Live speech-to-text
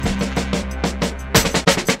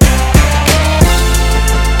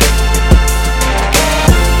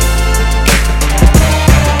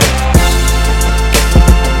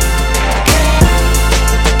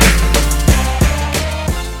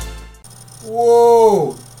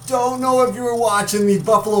Whoa! Don't know if you were watching the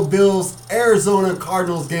Buffalo Bills Arizona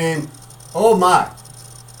Cardinals game. Oh my.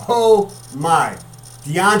 Oh my.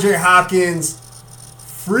 DeAndre Hopkins,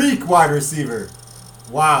 freak wide receiver.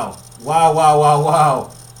 Wow. Wow, wow, wow,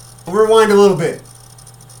 wow. Rewind a little bit.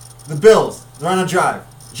 The Bills, they're on a drive.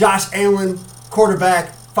 Josh Allen,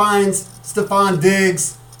 quarterback, finds Stephon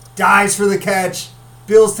Diggs, dives for the catch.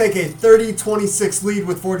 Bills take a 30-26 lead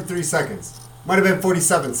with 43 seconds. Might have been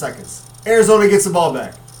 47 seconds. Arizona gets the ball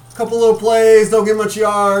back. Couple little plays, don't get much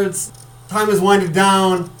yards. Time is winding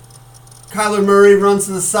down. Kyler Murray runs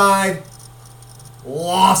to the side.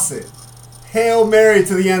 Lost it. Hail Mary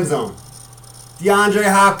to the end zone.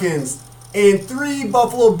 DeAndre Hopkins and 3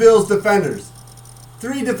 Buffalo Bills defenders.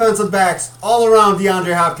 3 defensive backs all around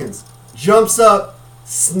DeAndre Hopkins. Jumps up,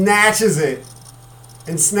 snatches it,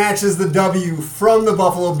 and snatches the W from the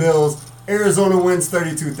Buffalo Bills. Arizona wins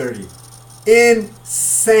 32-30.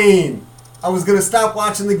 Insane. I was going to stop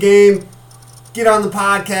watching the game, get on the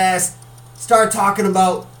podcast, start talking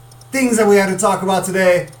about things that we had to talk about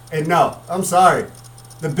today. And no, I'm sorry.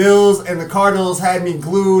 The Bills and the Cardinals had me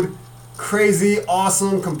glued. Crazy,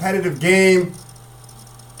 awesome, competitive game.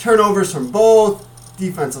 Turnovers from both.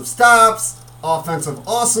 Defensive stops. Offensive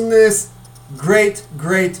awesomeness. Great,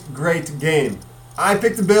 great, great game. I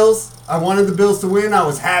picked the Bills. I wanted the Bills to win. I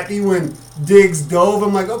was happy when Diggs dove.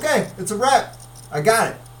 I'm like, okay, it's a wrap. I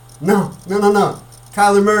got it. No.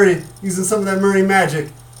 Kyler Murray using some of that Murray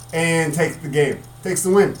magic and takes the game. Takes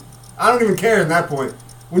the win. I don't even care at that point.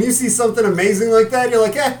 When you see something amazing like that, you're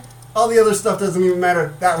like, all the other stuff doesn't even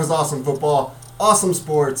matter. That was awesome football, awesome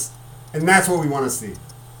sports, and that's what we want to see.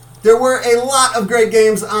 There were a lot of great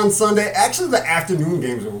games on Sunday. Actually, the afternoon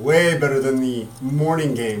games were way better than the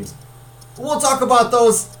morning games. We'll talk about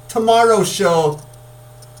those tomorrow's show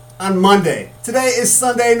on Monday. Today is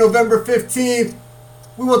Sunday, November 15th.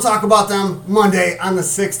 We will talk about them Monday on the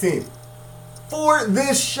 16th. For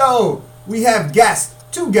this show, we have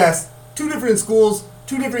two guests, 2 different schools,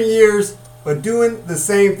 2 different years, but doing the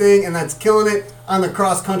same thing, and that's killing it on the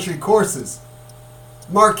cross-country courses.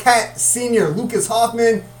 Marquette senior Lucas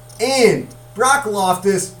Hoffman and Brock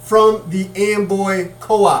Loftus from the Amboy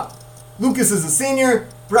Co-op. Lucas is a senior,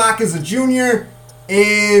 Brock is a junior,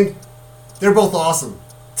 and they're both awesome.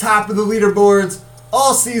 Top of the leaderboards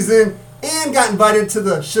all season, and got invited to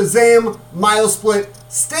the Shazam Mile Split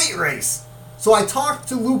state race. So I talked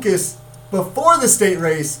to Lucas before the state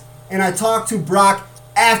race, and I talked to Brock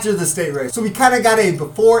after the state race. So we kind of got a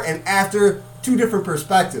before and after, 2 different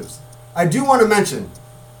perspectives. I do want to mention,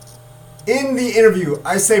 in the interview,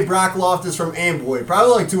 I say Brock Loftus from Amboy,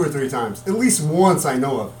 probably like 2 or 3 times. At least once I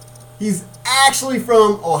know of. He's actually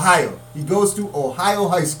from Ohio. He goes to Ohio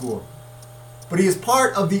High School. But he is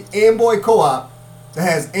part of the Amboy Co-op that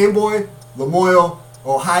has Amboy, Lamoille,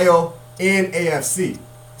 Ohio, and AFC.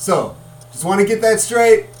 So, just want to get that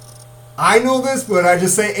straight. I know this, but I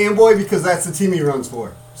just say Amboy because that's the team he runs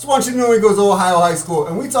for. Just want you to know he goes to Ohio High School,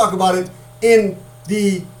 and we talk about it in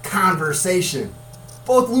the conversation.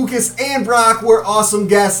 Both Lucas and Brock were awesome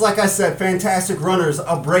guests. Like I said, fantastic runners.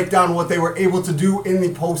 I'll break down what they were able to do in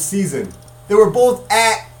the postseason. They were both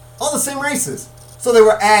at all the same races. So they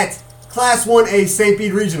were at Class 1A St.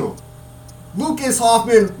 Bede Regional. Lucas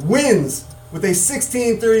Hoffman wins with a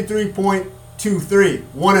 16:33.23.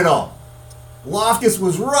 Won it all. Loftus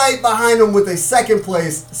was right behind him with a second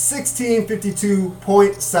place,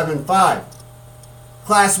 16:52.75.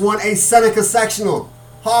 Class 1A Seneca Sectional.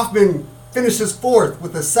 Hoffman finishes 4th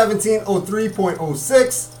with a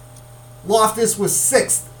 17:03.06. Loftus was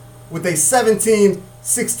 6th with a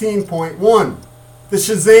 17:16.1. The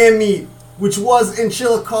Shazam meet, which was in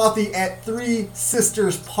Chillicothe at Three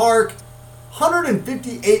Sisters Park,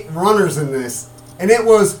 158 runners in this, and it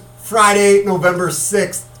was Friday, November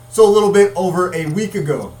 6th, so a little bit over a week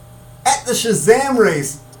ago. At the Shazam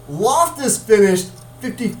race, Loftus finished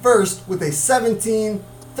 51st with a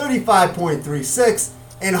 17:35.36,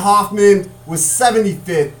 and Hoffman was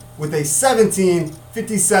 75th with a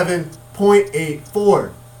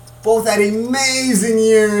 17:57.84. Both had amazing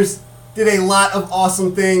years, did a lot of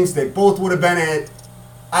awesome things. They both would have been at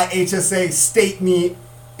IHSA state meet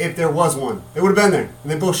if there was one. They would have been there,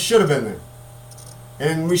 and they both should have been there.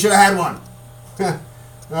 And we should have had one.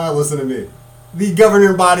 Listen to me. The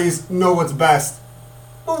governing bodies know what's best,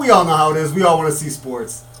 but we all know how it is. We all want to see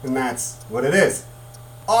sports, and that's what it is.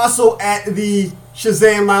 Also at the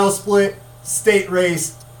Shazam Mile Split state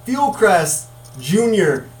race, Fieldcrest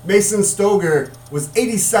Jr. Mason Stoger was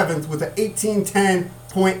 87th with an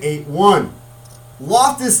 18:10.81.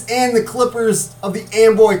 Loftus and the Clippers of the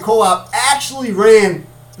Amboy Co-op actually ran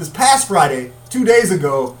this past Friday, 2 days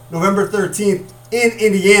ago, November 13th, in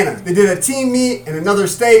Indiana. They did a team meet in another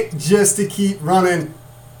state just to keep running.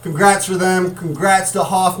 Congrats for them. Congrats to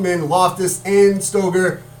Hoffman, Loftus, and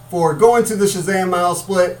Stoger for going to the Shazam Mile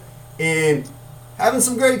Split and having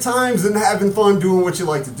some great times and having fun doing what you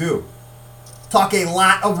like to do. Talk a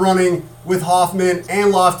lot of running with Hoffman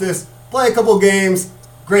and Loftus. Play a couple games.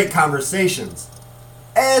 Great conversations.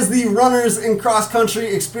 As the runners in cross country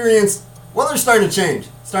experience, weather's starting to change.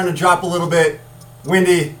 Starting to drop a little bit.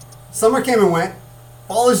 Windy. Summer came and went.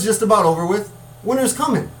 Fall is just about over with. Winter's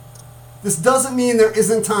coming. This doesn't mean there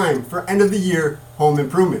isn't time for end of the year home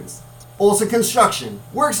improvements. Olson Construction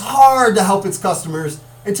works hard to help its customers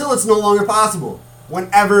until it's no longer possible,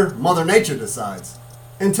 whenever Mother Nature decides.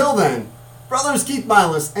 Until then, brothers Keith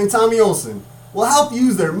Milas and Tommy Olson will help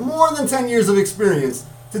use their more than 10 years of experience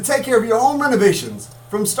to take care of your home renovations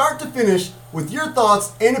from start to finish with your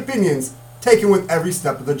thoughts and opinions taken with every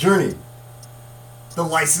step of the journey. The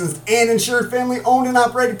licensed and insured family-owned and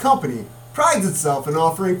operated company prides itself in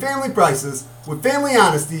offering family prices with family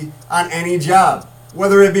honesty on any job,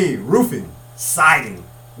 whether it be roofing, siding,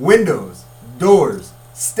 windows, doors,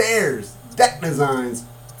 stairs, deck designs,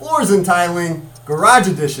 floors and tiling, garage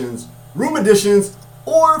additions, room additions,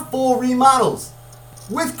 or full remodels.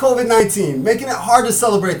 With COVID-19 making it hard to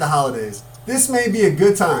celebrate the holidays, this may be a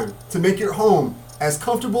good time to make your home as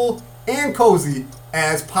comfortable and cozy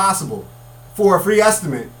as possible. For a free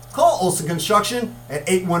estimate, call Olson Construction at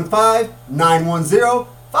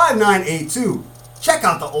 815-910-5982. Check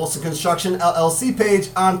out the Olson Construction LLC page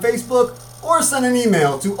on Facebook or send an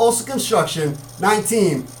email to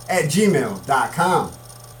olsonconstruction19@gmail.com.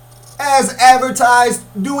 As advertised,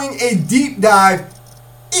 doing a deep dive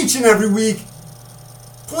each and every week.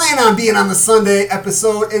 Plan on being on the Sunday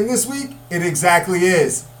episode, and this week it exactly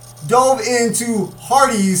is. Dove into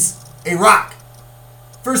Hardy's A Rock.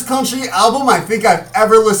 First country album I think I've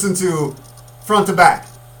ever listened to front to back.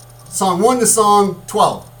 Song 1 to song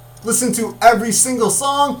 12. Listened to every single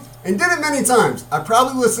song and did it many times. I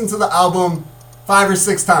probably listened to the album 5 or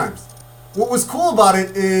 6 times. What was cool about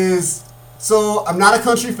it is, so I'm not a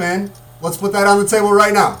country fan. Let's put that on the table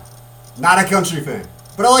right now. Not a country fan.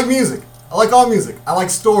 But I like music. I like all music. I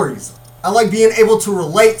like stories. I like being able to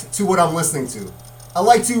relate to what I'm listening to. I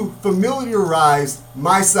like to familiarize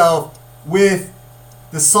myself with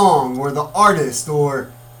the song or the artist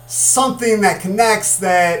or something that connects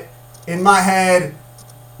that in my head,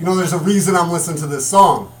 there's a reason I'm listening to this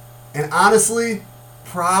song. And honestly,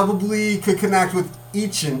 probably could connect with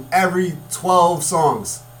each and every 12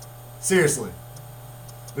 songs. Seriously.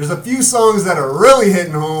 There's a few songs that are really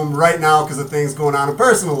hitting home right now because of things going on in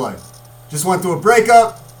personal life. Just went through a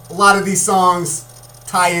breakup. A lot of these songs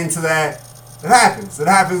tie into that. It happens. It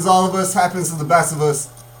happens to all of us. Happens to the best of us.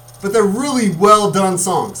 But they're really well done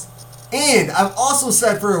songs. And I've also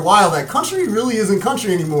said for a while that country really isn't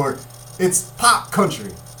country anymore. It's pop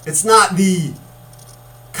country. It's not the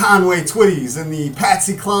Conway Twitties and the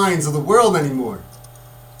Patsy Clines of the world anymore.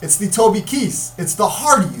 It's the Toby Keiths. It's the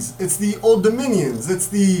Hardys. It's the Old Dominions. It's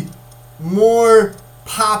the more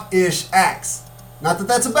pop-ish acts. Not that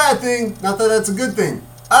that's a bad thing. Not that that's a good thing.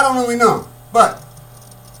 I don't really know. But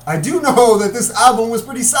I do know that this album was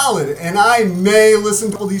pretty solid, and I may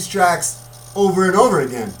listen to these tracks over and over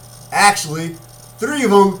again. Actually, 3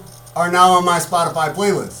 of them are now on my Spotify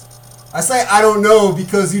playlist. I say I don't know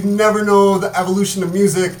because you never know the evolution of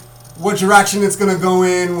music, what direction it's going to go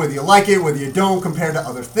in, whether you like it, whether you don't, compared to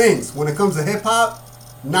other things. When it comes to hip-hop,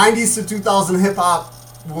 90s to 2000 hip-hop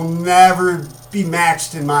will never be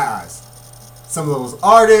matched in my eyes. Some of those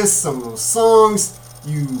artists, some of those songs,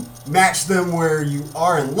 you match them where you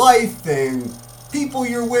are in life and people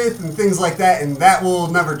you're with and things like that, and that will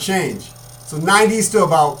never change. So 90s to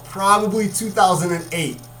about probably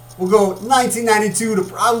 2008. We'll go 1992 to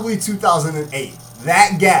probably 2008.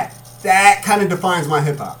 That gap, that kind of defines my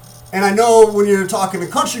hip-hop. And I know when you're talking to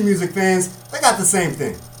country music fans, they got the same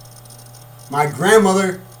thing. My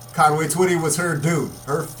grandmother, Conway Twitty, was her dude,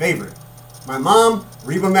 her favorite. My mom,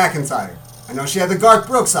 Reba McEntire. I know she had the Garth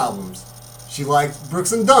Brooks albums. She liked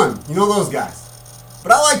Brooks and Dunn. You know those guys.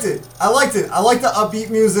 But I liked it. I liked the upbeat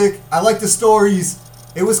music. I liked the stories.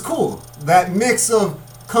 It was cool. That mix of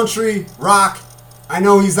country, rock. I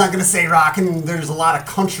know he's not going to say rock, and there's a lot of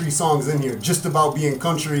country songs in here just about being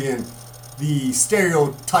country and the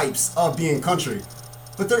stereotypes of being country.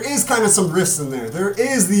 But there is kind of some riffs in there. There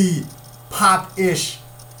is the pop-ish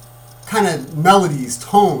kind of melodies,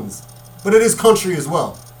 tones. But it is country as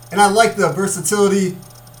well. And I like the versatility.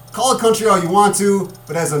 Call it country all you want to,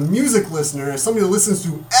 but as a music listener, as somebody that listens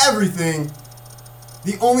to everything,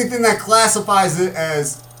 the only thing that classifies it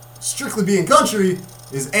as strictly being country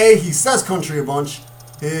is A, he says country a bunch,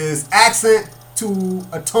 his accent to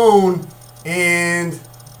a tone, and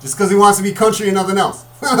just because he wants to be country and nothing else.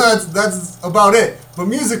 that's about it. But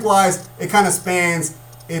music-wise, it kind of spans.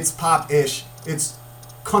 It's pop-ish. It's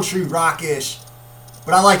country rock-ish.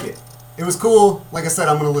 But I like it. It was cool. Like I said,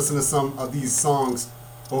 I'm going to listen to some of these songs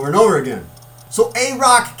over and over again. So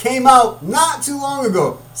A-Rock came out not too long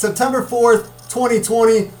ago, September 4th,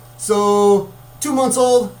 2020. So 2 months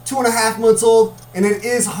old, 2.5 months old, and it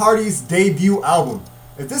is Hardy's debut album.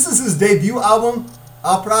 If this is his debut album,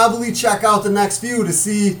 I'll probably check out the next few to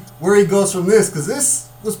see where he goes from this, because this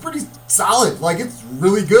was pretty solid. Like, it's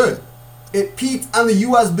really good. It peaked on the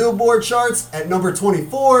US Billboard charts at number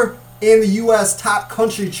 24 and the US Top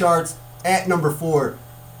Country charts at number 4.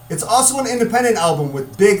 It's also an independent album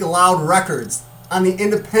with Big Loud Records. On the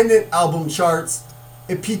independent album charts,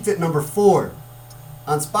 it peaked at number 4.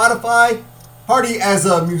 On Spotify, Hardy as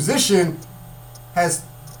a musician has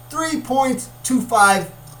 3.25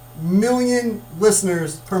 million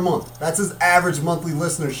listeners per month. That's his average monthly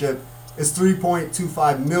listenership is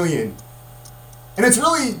 3.25 million. And it's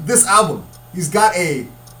really this album. He's got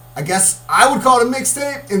I guess I would call it a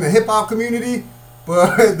mixtape in the hip hop community,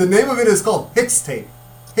 but the name of it is called Hixtape.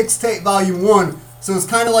 Hixtape Volume 1. So it's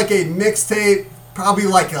kind of like a mixtape, probably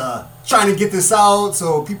like trying to get this out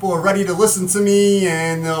so people are ready to listen to me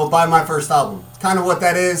and they'll buy my first album. Kind of what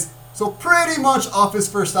that is. So pretty much off his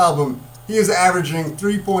first album, he is averaging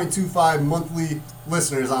 3.25 monthly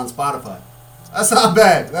listeners on Spotify. That's not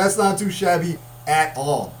bad. That's not too shabby at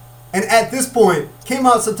all. And at this point, came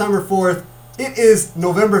out September 4th. It is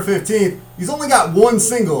November 15th. He's only got one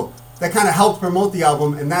single that kind of helped promote the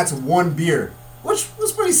album, and that's One Beer, which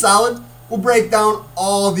was pretty solid. We'll break down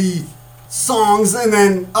all the songs, and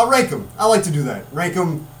then I'll rank them. I like to do that. Rank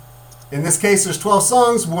them. In this case, there's 12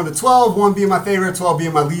 songs, 1 to 12, 1 being my favorite, 12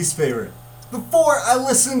 being my least favorite. Before I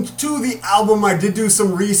listened to the album, I did do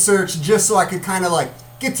some research just so I could kind of like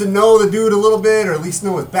get to know the dude a little bit, or at least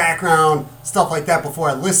know his background, stuff like that before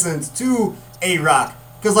I listened to A-Rock.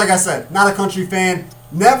 Because like I said, not a country fan,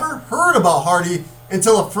 never heard about Hardy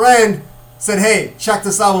until a friend said, hey, check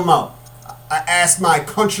this album out. I asked my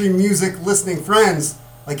country music listening friends,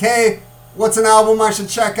 like, hey, what's an album I should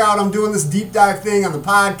check out? I'm doing this deep dive thing on the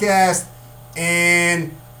podcast,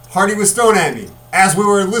 and Hardy was thrown at me as we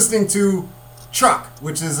were listening to Truck,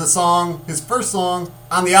 which is a song, his first song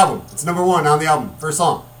on the album. It's number 1 on the album, first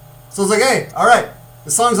song. So I was like, hey, all right,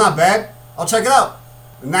 this song's not bad. I'll check it out.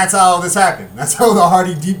 And that's how this happened. That's how the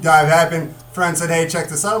Hardy deep dive happened. Friend said, hey, check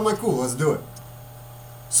this out. I'm like, cool, let's do it.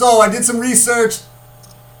 So I did some research.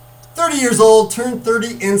 30 years old, turned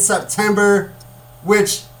 30 in September,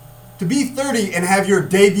 which to be 30 and have your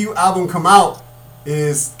debut album come out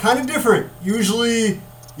is kind of different. Usually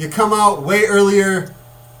you come out way earlier,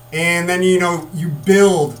 and then, you know, you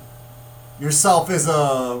build yourself as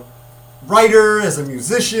a writer, as a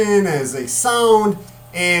musician, as a sound,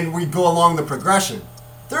 and we go along the progression.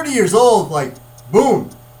 30 years old, like, boom,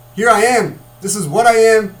 here I am. This is what I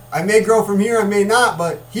am. I may grow from here, I may not,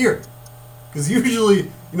 but here. Because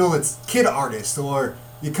usually, you know, it's kid artists, or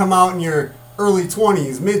you come out in your early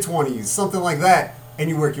 20s, mid-20s, something like that, and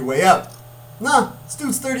you work your way up. Nah, this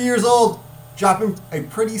dude's 30 years old, dropping a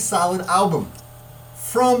pretty solid album.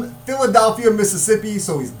 From Philadelphia, Mississippi,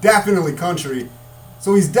 so he's definitely country.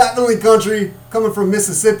 Coming from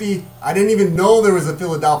Mississippi. I didn't even know there was a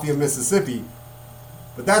Philadelphia, Mississippi.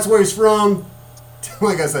 But that's where he's from.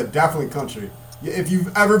 Like I said, definitely country. If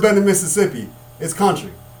you've ever been to Mississippi, it's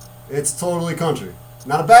country. It's totally country.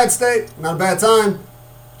 Not a bad state, not a bad time,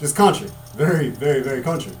 just country. Very, very, very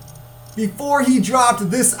country. Before he dropped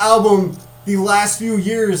this album, the last few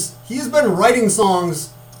years, he has been writing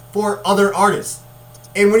songs for other artists.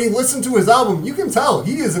 And when you listen to his album, you can tell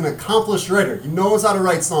he is an accomplished writer. He knows how to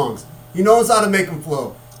write songs. He knows how to make them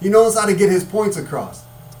flow. He knows how to get his points across.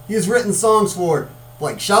 He has written songs for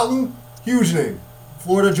Blake Shelton, huge name.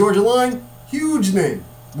 Florida Georgia Line, huge name.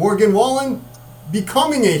 Morgan Wallen,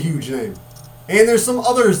 becoming a huge name. And there's some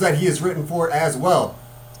others that he has written for as well.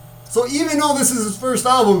 So even though this is his first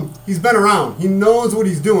album, he's been around. He knows what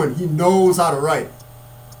he's doing. He knows how to write.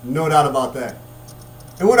 No doubt about that.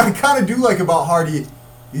 And what I kind of do like about Hardy,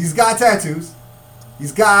 he's got tattoos.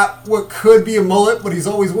 He's got what could be a mullet, but he's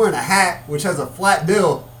always wearing a hat, which has a flat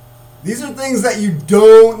bill. These are things that you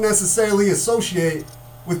don't necessarily associate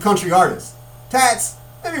with country artists. Tats,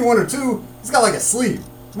 maybe 1 or 2. He's got like a sleeve.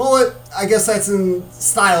 Mullet, I guess that's in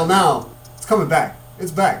style now. It's coming back.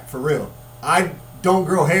 It's back, for real. I don't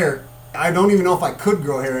grow hair. I don't even know if I could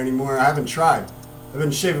grow hair anymore. I haven't tried. I've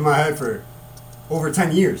been shaving my head for over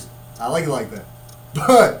 10 years. I like it like that.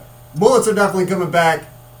 But mullets are definitely coming back.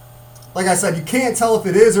 Like I said, you can't tell if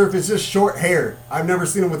it is or if it's just short hair. I've never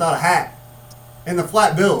seen him without a hat. and the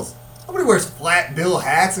flat bills. Nobody wears flat bill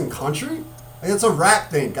hats in country. Like, it's a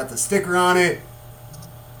rap thing. Got the sticker on it,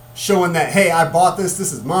 showing that, hey, I bought this.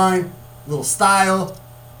 This is mine. Little style.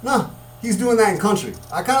 No, he's doing that in country.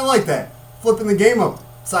 I kind of like that. Flipping the game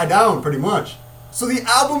upside down, pretty much. So the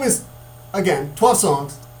album is, again, 12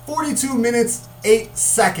 songs, 42 minutes, 8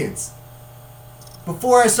 seconds.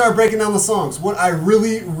 Before I start breaking down the songs, what I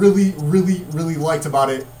really, really, really, really liked about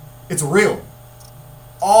it, it's real.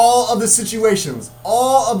 All of the situations,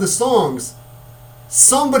 all of the songs,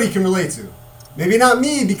 somebody can relate to. Maybe not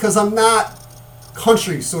me, because I'm not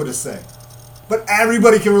country, so to say. But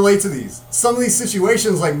everybody can relate to these. Some of these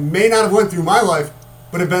situations like may not have went through my life,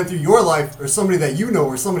 but have been through your life, or somebody that you know,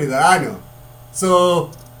 or somebody that I know.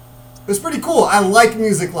 So it's pretty cool. I like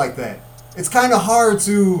music like that. It's kind of hard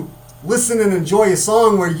to listen and enjoy a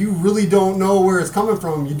song where you really don't know where it's coming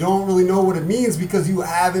from. You don't really know what it means because you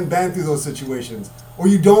haven't been through those situations, or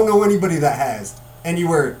you don't know anybody that has, and you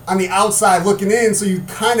were on the outside looking in, so you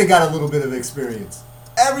kind of got a little bit of experience.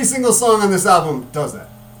 Every single song on this album does that.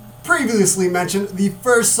 Previously mentioned, the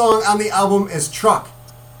first song on the album is Truck,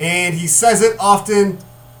 and he says it often.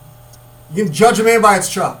 You can judge a man by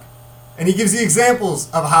its truck, and he gives you examples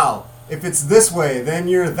of how. If it's this way, then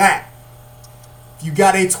you're that. If you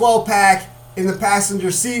got a 12-pack in the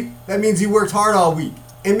passenger seat, that means you worked hard all week.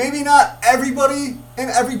 And maybe not everybody in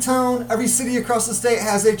every town, every city across the state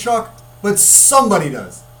has a truck, but somebody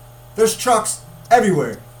does. There's trucks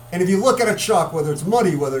everywhere. And if you look at a truck, whether it's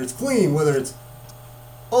muddy, whether it's clean, whether it's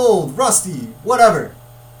old, rusty, whatever,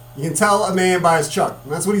 you can tell a man by his truck.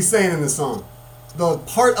 And that's what he's saying in this song. The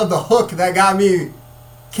part of the hook that got me,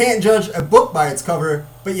 can't judge a book by its cover,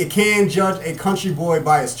 but you can judge a country boy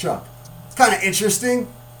by his truck. It's kind of interesting.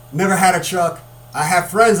 Never had a truck. I have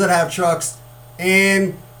friends that have trucks,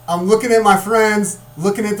 and I'm looking at my friends,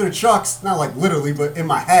 looking at their trucks, not like literally, but in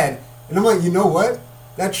my head, and I'm like, you know what?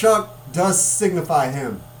 That truck does signify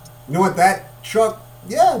him. You know what? That truck,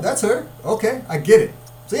 yeah, that's her. Okay, I get it.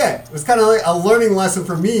 So yeah, it was kind of like a learning lesson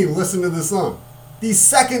for me listening to this song. The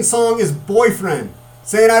second song is Boyfriend,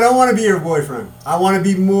 saying I don't want to be your boyfriend. I want to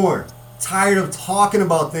be more. Tired of talking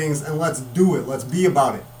about things, and let's do it. Let's be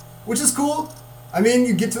about it. Which is cool. I mean,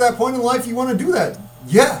 you get to that point in life, you want to do that.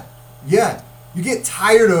 Yeah. You get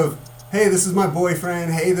tired of, hey, this is my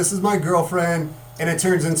boyfriend. Hey, this is my girlfriend. And it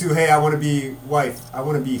turns into, hey, I want to be wife. I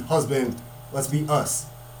want to be husband. Let's be us.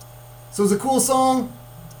 So it's a cool song.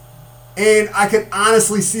 And I could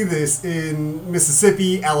honestly see this in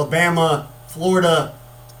Mississippi, Alabama, Florida,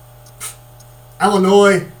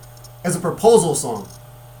 Illinois, as a proposal song.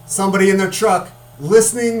 Somebody in their truck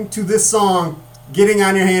listening to this song, getting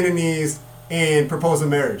on your hand and knees, and proposing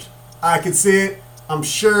marriage. I could see it. I'm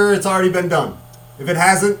sure it's already been done. If it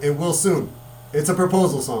hasn't, it will soon. It's a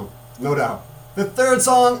proposal song, no doubt. The third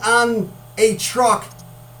song on a truck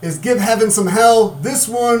is Give Heaven Some Hell. This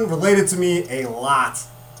one related to me a lot.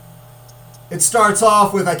 It starts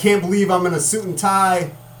off with, I can't believe I'm in a suit and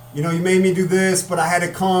tie. You know, you made me do this, but I had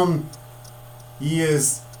to come. He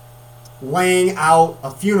is laying out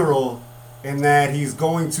a funeral, and that he's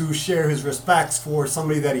going to share his respects for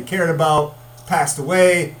somebody that he cared about, passed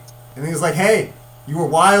away. And he was like, hey, you were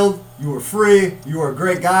wild, you were free, you were a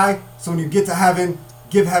great guy. So when you get to heaven,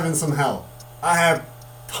 give heaven some hell. I have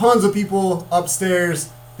tons of people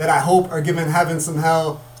upstairs that I hope are giving heaven some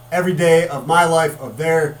hell every day of my life, of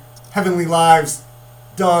their heavenly lives.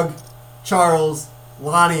 Doug, Charles,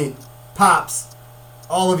 Lonnie, Pops,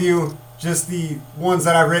 all of you, just the ones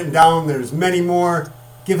that I've written down. There's many more.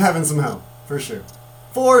 Give heaven some hell, for sure.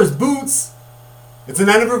 4 is Boots. It's an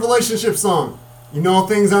end of a relationship song. You know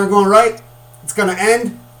things aren't going right. It's going to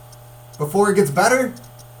end before it gets better.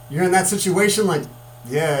 You're in that situation like,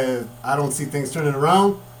 yeah, I don't see things turning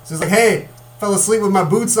around. So it's like, hey, fell asleep with my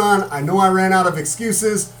boots on. I know I ran out of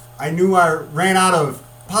excuses. I knew I ran out of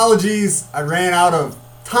apologies. I ran out of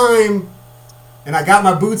time. And I got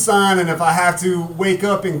my boots on, and if I have to wake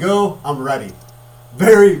up and go, I'm ready.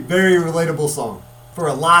 Very, very relatable song. For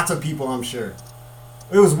a lot of people, I'm sure.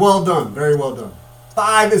 It was well done. Very well done.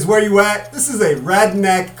 5 is Where You At. This is a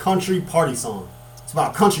redneck country party song. It's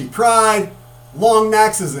about country pride, long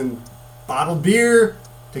necks as in bottled beer,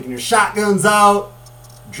 taking your shotguns out,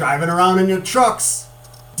 driving around in your trucks,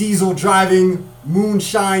 diesel driving,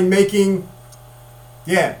 moonshine making.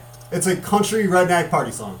 Yeah, it's a country redneck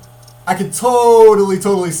party song. I could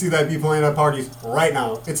totally see that be playing at parties right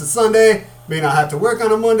now. It's a Sunday, may not have to work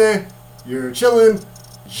on a Monday. You're chilling,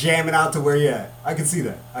 jamming out to Where You At. I could see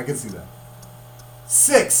that.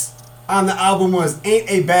 6 on the album was Ain't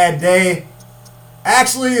a Bad Day.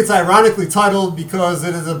 Actually, it's ironically titled because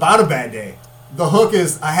it is about a bad day. The hook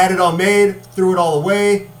is, I had it all made, threw it all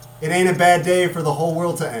away. it ain't a bad day for the whole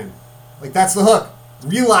world to end. Like, that's the hook.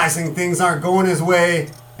 Realizing things aren't going his way,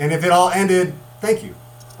 and if it all ended, thank you.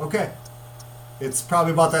 Okay. It's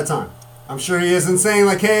probably about that time. I'm sure he isn't saying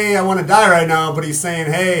like, hey, I want to die right now, but he's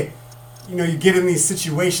saying, hey, you know, you get in these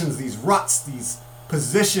situations, these ruts, these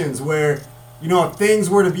positions where, you know, if things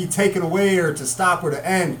were to be taken away or to stop or to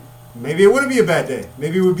end, maybe it wouldn't be a bad day.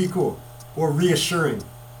 Maybe it would be cool or reassuring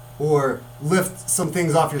or lift some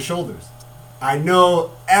things off your shoulders. I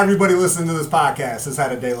know everybody listening to this podcast has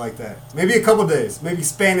had a day like that. Maybe a couple days, maybe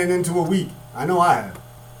spanning into a week. I know I have.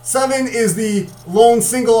 7 is the lone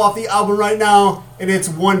single off the album right now, and it's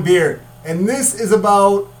One Beer. And this is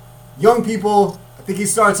about young people. I think he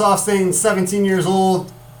starts off saying 17 years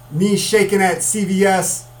old, knees shaking at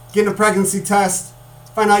CVS, getting a pregnancy test,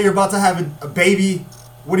 find out you're about to have a baby.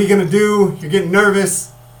 What are you going to do? You're getting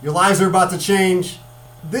nervous. Your lives are about to change.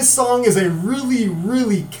 This song is a really,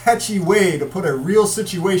 really catchy way to put a real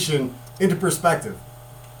situation into perspective.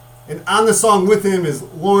 And on the song with him is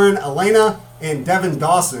Lauren Elena and Devin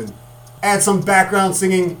Dawson. Add some background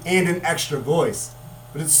singing and an extra voice.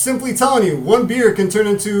 But it's simply telling you, one beer can turn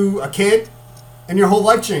into a kid and your whole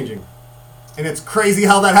life changing. And it's crazy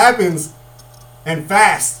how that happens, and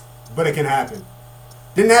fast, but it can happen.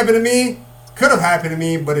 Didn't happen to me, could have happened to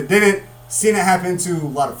me, but it didn't. Seen it happen to a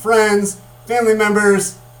lot of friends, family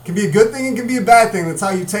members. Can be a good thing, it can be a bad thing. That's how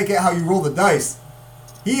you take it, how you roll the dice.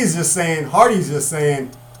 He's just saying, Hardy's just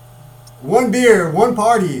saying, one beer, one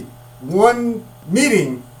party, one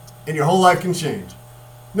meeting, and your whole life can change.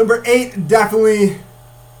 Number 8 definitely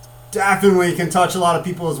can touch a lot of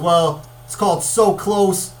people as well. It's called So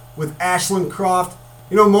Close with Ashlyn Croft.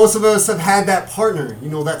 You know, most of us have had that partner. You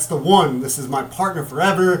know, that's the one. This is my partner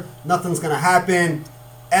forever. Nothing's going to happen.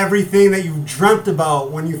 Everything that you dreamt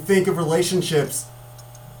about when you think of relationships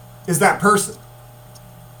is that person.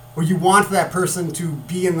 Or you want that person to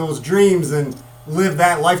be in those dreams and live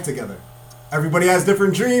that life together. Everybody has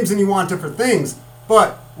different dreams and you want different things.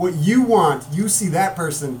 But what you want, you see that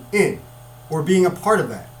person in or being a part of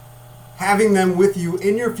that. Having them with you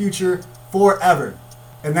in your future forever.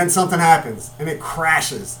 And then something happens and it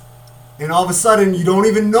crashes. And all of a sudden you don't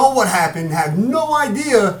even know what happened, have no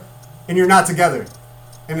idea, and you're not together.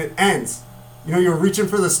 And it ends. You know, you're reaching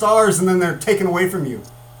for the stars and then they're taken away from you.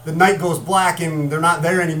 The night goes black and they're not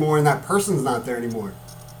there anymore and that person's not there anymore.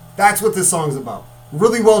 That's what this song's about.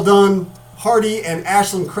 Really well done. Hardy and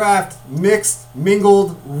Ashlyn Croft mixed,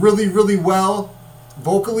 mingled really, really well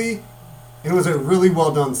vocally. And it was a really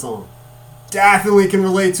well done song. Definitely can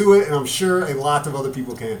relate to it, and I'm sure a lot of other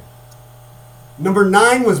people can. Number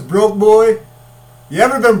 9 was Broke Boy. You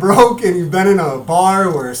ever been broke and you've been in a bar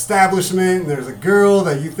or establishment and there's a girl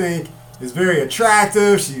that you think is very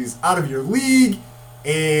attractive, she's out of your league,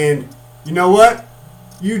 and you know what?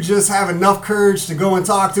 You just have enough courage to go and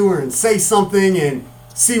talk to her and say something and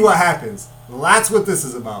see what happens. Well, that's what this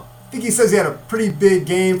is about. I think he says he had a pretty big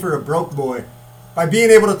game for a broke boy. By being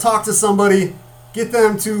able to talk to somebody, get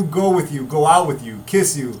them to go with you, go out with you,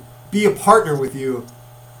 kiss you, be a partner with you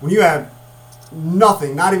when you have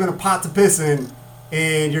nothing, not even a pot to piss in,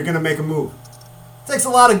 and you're going to make a move. It takes a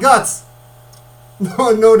lot of guts.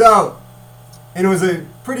 No doubt. And it was a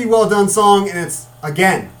pretty well done song, and it's,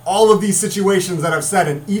 again, all of these situations that I've said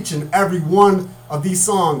in each and every one of these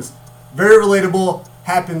songs, very relatable,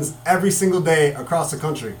 happens every single day across the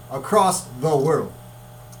country, across the world.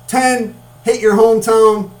 10, hate your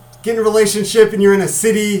hometown. Get in a relationship and you're in a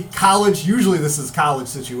city, college, usually this is college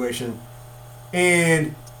situation,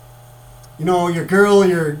 and you know, your girl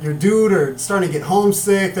and your dude are starting to get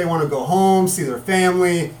homesick, they want to go home, see their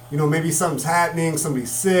family, you know, maybe something's happening,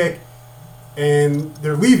 somebody's sick, and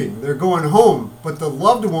they're leaving, they're going home, but the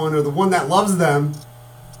loved one or the one that loves them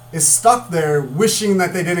is stuck there wishing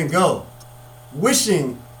that they didn't go,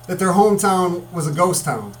 wishing that their hometown was a ghost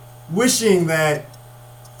town, wishing that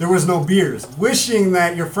there was no beers. Wishing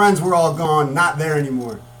that your friends were all gone, not there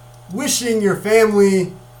anymore. Wishing your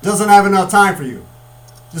family doesn't have enough time for you.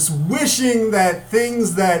 Just wishing that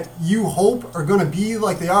things that you hope are going to be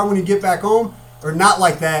like they are when you get back home are not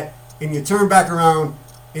like that, and you turn back around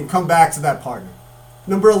and come back to that partner.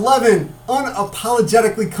 Number 11,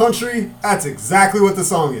 Unapologetically Country. That's exactly what the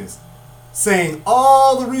song is. Saying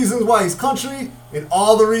all the reasons why he's country and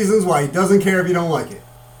all the reasons why he doesn't care if you don't like it.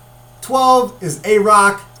 12 is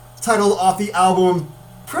A-Rock. Titled off the album,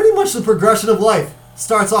 pretty much the progression of life.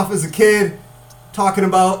 Starts off as a kid, talking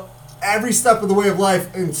about every step of the way of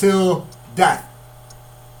life until death.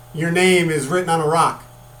 Your name is written on a rock.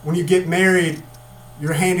 When you get married,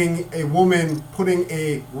 you're handing a woman, putting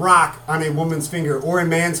a rock on a woman's finger or a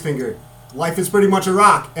man's finger. Life is pretty much a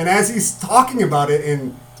rock. And as he's talking about it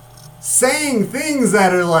and saying things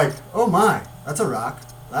that are like, oh my, that's a rock,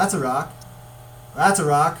 that's a rock, that's a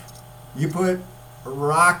rock. You put a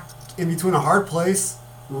rock in between a hard place.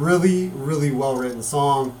 Really, really well written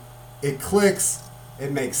song. It clicks,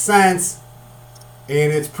 it makes sense,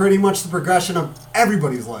 and it's pretty much the progression of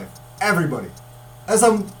everybody's life. Everybody. As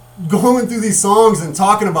I'm going through these songs and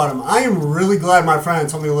talking about them, I am really glad my friend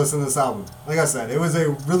told me to listen to this album. Like I said, it was a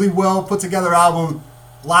really well put together album.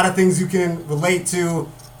 A lot of things you can relate to,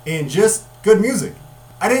 and just good music.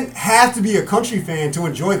 I didn't have to be a country fan to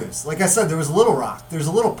enjoy this. Like I said, there was a little rock, there's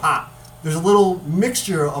a little pop, there's a little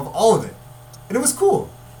mixture of all of it. And it was cool.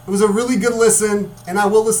 It was a really good listen, and I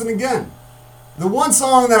will listen again. The one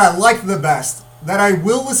song that I liked the best, that I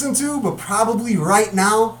will listen to, but probably right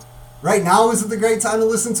now isn't the great time to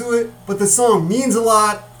listen to it, but the song means a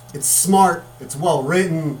lot, it's smart, it's well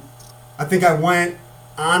written. I think I went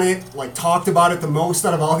on it, like talked about it the most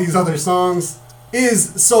out of all these other songs,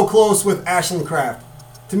 is So Close with Ashland Craft.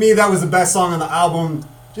 To me, that was the best song on the album.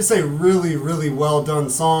 Just a really, really well done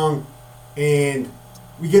song, and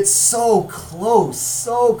we get so close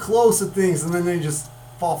at things, and then they just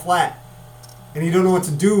fall flat. And you don't know what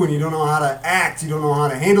to do, and you don't know how to act, you don't know how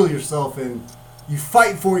to handle yourself, and you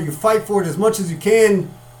fight for it as much as you can,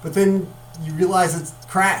 but then you realize it's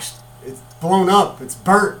crashed, it's blown up, it's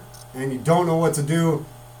burnt, and you don't know what to do,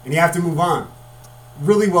 and you have to move on.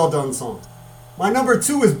 Really well done song. My number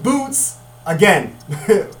 2 is Boots. Again,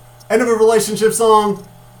 end of a relationship song,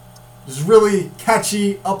 just really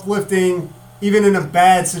catchy, uplifting, even in a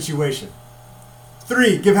bad situation.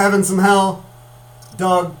 3, Give Heaven Some Hell.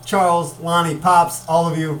 Doug, Charles, Lonnie, Pops,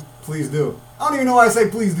 all of you, please do. I don't even know why I say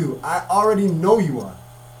please do. I already know you are.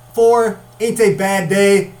 4, Ain't a Bad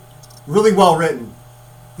Day. Really well written.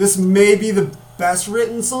 This may be the best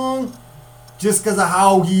written song just because of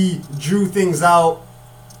how he drew things out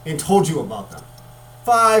and told you about them.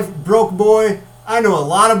 5, Broke Boy. I know a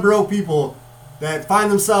lot of broke people that find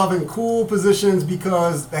themselves in cool positions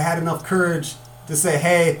because they had enough courage to say,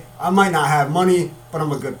 hey, I might not have money, but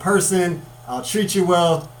I'm a good person. I'll treat you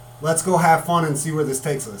well. Let's go have fun and see where this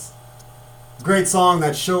takes us. Great song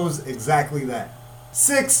that shows exactly that.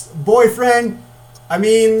 6, Boyfriend. I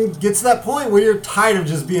mean, get to that point where you're tired of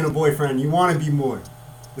just being a boyfriend. You want to be more.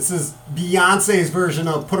 This is Beyonce's version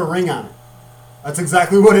of Put a Ring on It. That's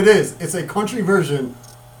exactly what it is. It's a country version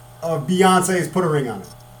of Beyonce's Put a Ring on It.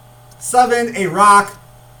 7, A Rock.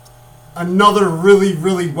 Another really,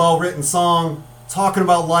 really well-written song talking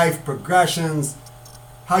about life, progressions,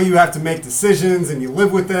 how you have to make decisions and you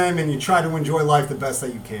live with them and you try to enjoy life the best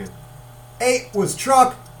that you can. 8 was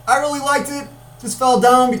Truck. I really liked it. Just fell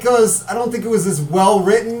down because I don't think it was as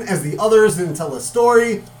well-written as the others, didn't tell a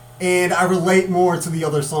story, and I relate more to the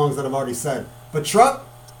other songs that I've already said. But Truck,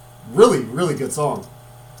 really, really good song.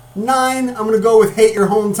 9, I'm going to go with Hate Your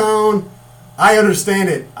Hometown. I understand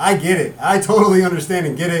it. I get it. I totally understand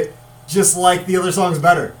and get it. Just like the other songs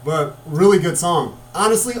better, but really good song.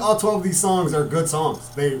 Honestly, all 12 of these songs are good songs.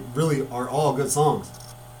 They really are all good songs.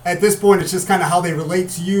 At this point, it's just kind of how they relate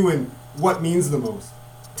to you and what means the most.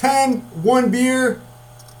 10, One Beer.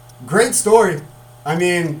 Great story. I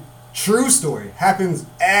mean, true story. Happens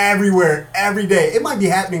everywhere, every day. It might be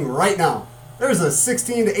happening right now. There's a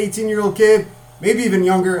 16 to 18-year-old kid, maybe even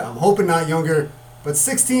younger, I'm hoping not younger, but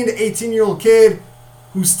 16 to 18-year-old kid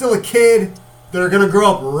who's still a kid. They're going to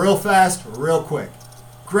grow up real fast, real quick.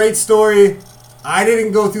 Great story. I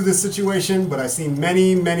didn't go through this situation, but I've seen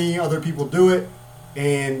many, many other people do it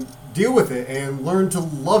and deal with it and learn to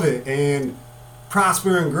love it and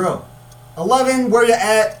prosper and grow. 11, Where You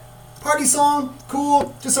At? Party song,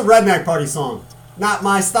 cool. Just a redneck party song. Not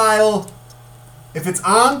my style. If it's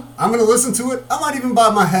on, I'm going to listen to it. I might even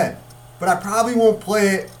bob my head. But I probably won't play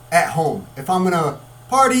it at home. If I'm going to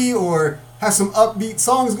party or have some upbeat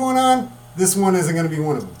songs going on, this one isn't going to be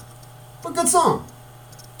one of them. But good song.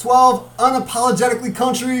 12, Unapologetically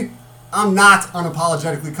Country. I'm not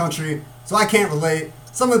unapologetically country, so I can't relate.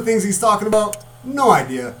 Some of the things he's talking about, no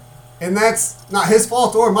idea. And that's not his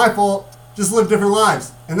fault or my fault. Just live different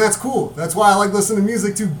lives. And that's cool. That's why I like listening to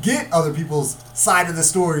music, to get other people's side of the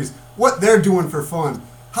stories, what they're doing for fun,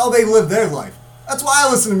 how they live their life. That's why I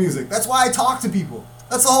listen to music. That's why I talk to people.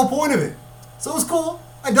 That's the whole point of it. So it's cool.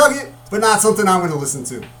 I dug it, but not something I'm going to listen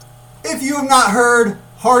to. If you have not heard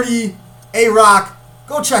Hardy, A Rock,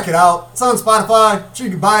 go check it out. It's on Spotify. I'm sure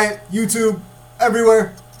you can buy it. YouTube,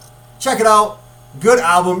 everywhere. Check it out. Good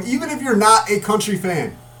album. Even if you're not a country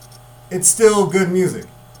fan, it's still good music.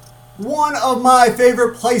 One of my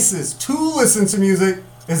favorite places to listen to music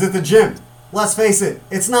is at the gym. Let's face it,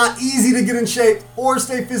 it's not easy to get in shape or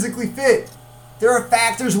stay physically fit. There are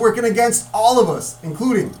factors working against all of us,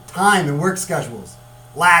 including time and work schedules.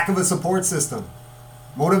 Lack of a support system.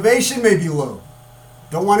 Motivation may be low.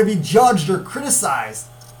 Don't want to be judged or criticized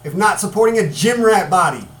if not supporting a gym rat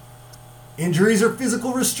body. Injuries or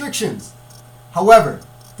physical restrictions. However,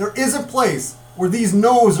 there is a place where these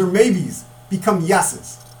no's or maybes become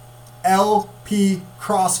yeses. LP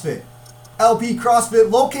CrossFit. LP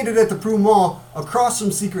CrossFit, located at the Prue Mall across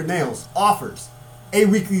from Secret Nails, offers a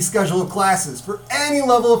weekly schedule of classes for any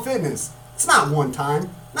level of fitness. It's not one time,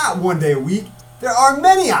 not one day a week. There are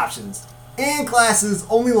many options, and classes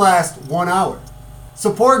only last 1 hour.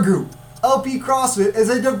 Support group. LP CrossFit is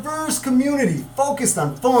a diverse community focused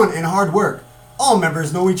on fun and hard work. All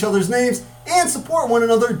members know each other's names and support one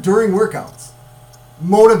another during workouts.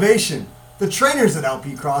 Motivation. The trainers at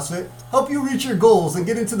LP CrossFit help you reach your goals and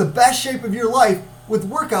get into the best shape of your life with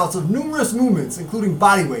workouts of numerous movements including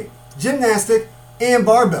bodyweight, gymnastic, and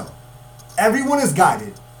barbell. Everyone is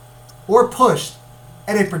guided or pushed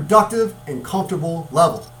at a productive and comfortable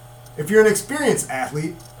level. If you're an experienced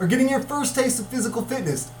athlete or getting your first taste of physical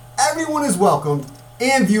fitness, everyone is welcomed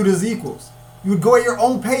and viewed as equals. You would go at your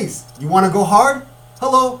own pace. You want to go hard?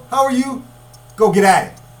 Hello, how are you? Go get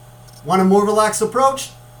at it. Want a more relaxed approach?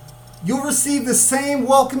 You'll receive the same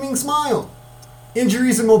welcoming smile.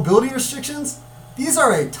 Injuries and mobility restrictions? These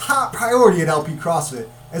are a top priority at LP CrossFit,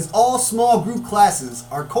 as all small group classes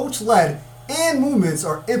are coach-led and movements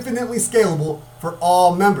are infinitely scalable for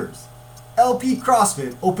all members. LP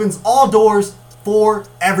CrossFit opens all doors for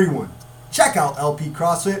everyone. Check out LP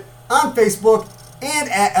CrossFit on Facebook and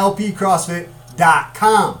at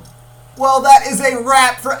lpcrossfit.com. Well, that is a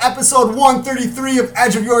wrap for episode 133 of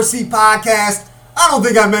Edge of Your Seat podcast. I don't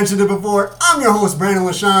think I mentioned it before. I'm your host, Brandon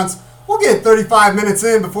LaChance. We'll get 35 minutes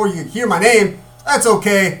in before you hear my name. That's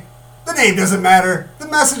okay. The name doesn't matter. The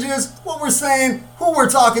message is what we're saying, who we're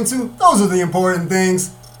talking to. Those are the important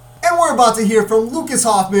things. And we're about to hear from Lucas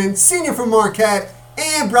Hoffman, senior from Marquette,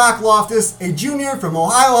 and Brock Loftus, a junior from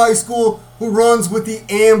Ohio High School who runs with the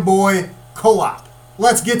Amboy Co-op.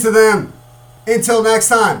 Let's get to them. Until next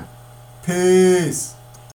time, peace.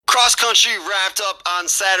 Cross country wrapped up on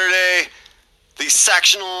Saturday. The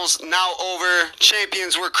sectionals now over.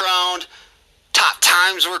 Champions were crowned. Top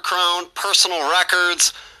times were crowned. Personal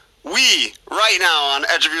records. We, right now on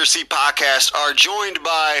Edge of Your Seat podcast, are joined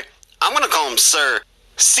by, I'm going to call him Sir,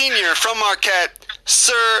 senior from Marquette,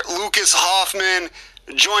 Sir Lucas Hoffman,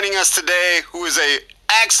 joining us today, who is a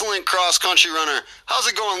excellent cross-country runner. How's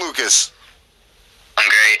it going, Lucas? I'm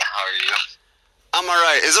great. How are you? I'm all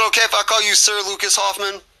right. Is it okay if I call you Sir Lucas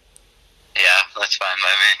Hoffman? Yeah, that's fine by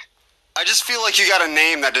me. I just feel like you got a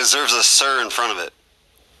name that deserves a Sir in front of it.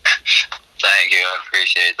 Thank you. I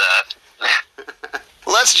appreciate that.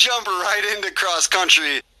 Let's jump right into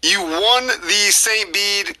cross-country. You won the St.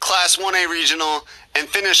 Bede Class 1A Regional and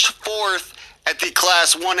finished fourth at the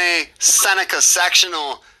Class 1A Seneca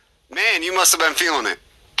Sectional. Man, you must have been feeling it.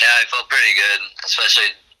 Yeah, I felt pretty good,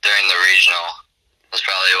 especially during the regional. It was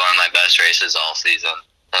probably one of my best races all season.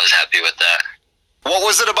 I was happy with that. What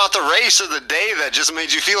was it about the race or the day that just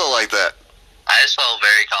made you feel like that? I just felt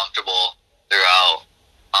very comfortable throughout.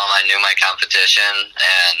 I knew my competition,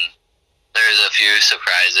 and there was a few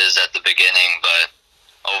surprises at the beginning, but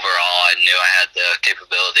overall I knew I had the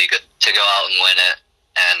capability to go out and win it,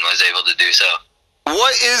 and was able to do so.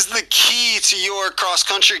 What is the key to your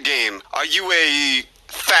cross-country game? Are you a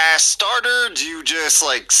fast starter? Do you just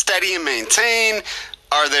steady and maintain?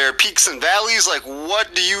 Are there peaks and valleys?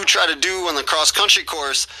 What do you try to do on the cross-country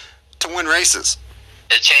course to win races?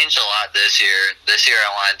 It changed a lot this year. This year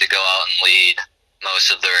I wanted to go out and lead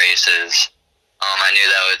most of the races. I knew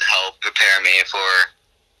that would help prepare me for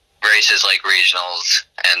races like regionals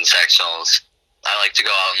and sectionals. I like to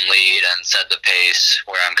go out and lead and set the pace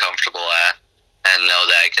where I'm comfortable at and know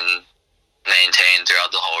that I can maintain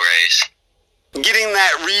throughout the whole race. Getting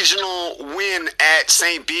that regional win at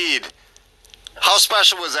St. Bede, how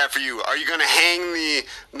special was that for you? Are you going to hang the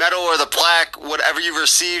medal or the plaque, whatever you've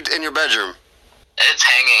received, in your bedroom? It's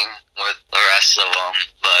hanging with the rest of them,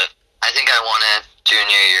 but I think I won it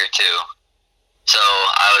junior year too. So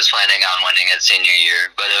I was planning on winning it senior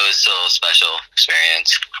year, but it was still a special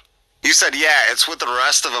experience. You said, yeah, it's with the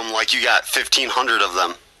rest of them, like you got 1,500 of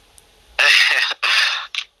them.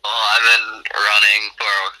 Well, I've been running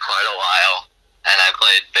for quite a while, and I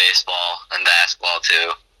played baseball and basketball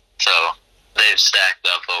too, so they've stacked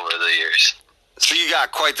up over the years. So you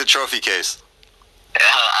got quite the trophy case.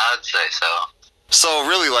 Yeah, I'd say so. So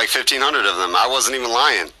really 1,500 of them. I wasn't even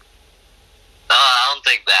lying. No, I don't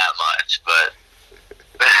think that much, but...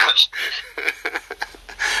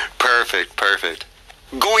 Perfect.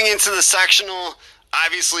 Going into the sectional,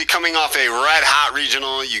 Obviously, coming off a red-hot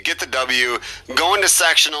regional, you get the W, going to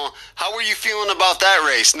sectional. How were you feeling about that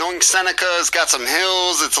race? Knowing Seneca's got some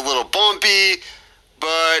hills, it's a little bumpy,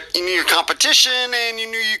 but you knew your competition and you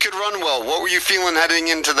knew you could run well. What were you feeling heading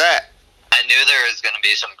into that? I knew there was going to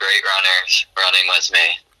be some great runners running with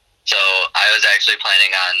me. So I was actually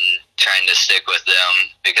planning on trying to stick with them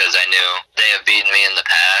because I knew they have beaten me in the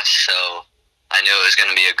past. So I knew it was going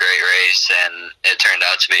to be a great race, and it turned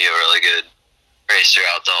out to be a really good race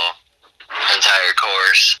throughout the entire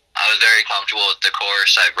course. I was very comfortable with the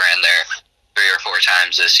course. I've ran there 3 or 4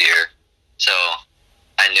 times this year. So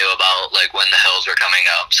I knew about like when the hills were coming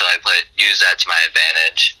up, so I used that to my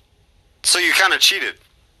advantage. So you kind of cheated?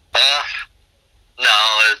 No,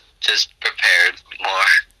 just prepared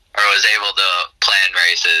more, or was able to plan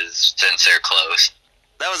races since they're close.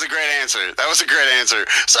 That was a great answer.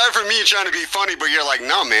 Sorry for me trying to be funny, but you're like,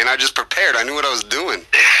 no, man, I just prepared. I knew what I was doing.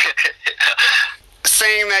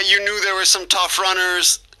 Saying that you knew there were some tough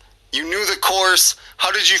runners, you knew the course.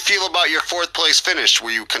 How did you feel about your 4th place finish?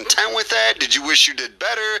 Were you content with that? Did you wish you did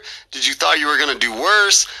better? Did you thought you were going to do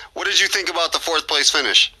worse? What did you think about the 4th place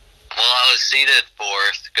finish? Well, I was seated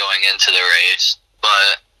 4th going into the race,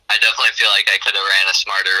 but I definitely feel like I could have ran a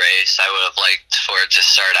smarter race. I would have liked for it to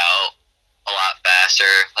start out a lot faster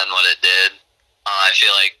than what it did. I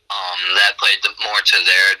feel like that played more to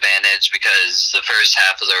their advantage because the first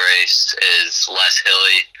half of the race is less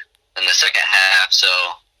hilly than the second half. So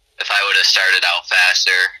if I would have started out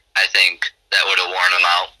faster, I think that would have worn them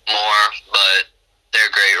out more. But they're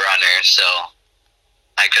great runners, so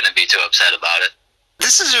I couldn't be too upset about it.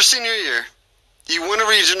 This is your senior year. You win a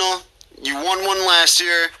regional. You won one last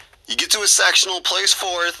year. You get to a sectional, place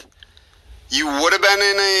 4th. You would have been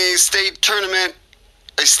in a state tournament,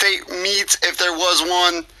 a state meet if there was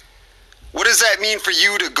one. What does that mean for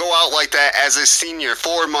you to go out like that as a senior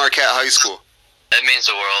for Marquette High School? It means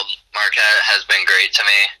the world. Marquette has been great to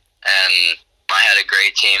me, and I had a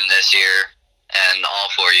great team this year, and all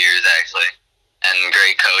 4 years actually, and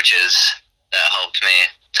great coaches that helped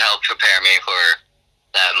me, to help prepare me for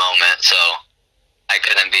that moment, so I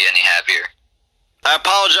couldn't be any happier. I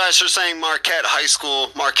apologize for saying Marquette High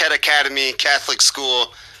School, Marquette Academy, Catholic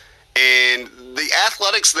school, and the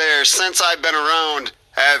athletics there, since I've been around,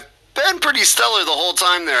 have been pretty stellar the whole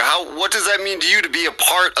time there. What does that mean to you to be a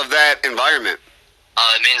part of that environment?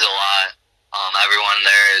 It means a lot. Everyone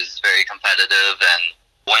there is very competitive, and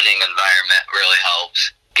winning environment really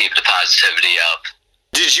helps keep the positivity up.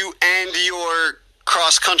 Did you end your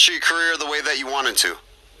cross-country career the way that you wanted to?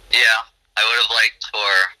 Yeah, I would have liked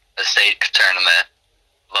for a state tournament,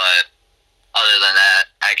 but other than that,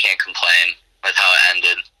 I can't complain with how it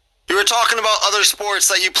ended. You were talking about other sports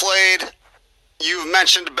that you played. You've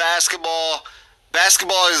mentioned basketball.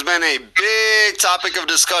 Basketball has been a big topic of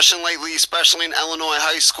discussion lately, especially in Illinois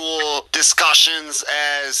high school discussions,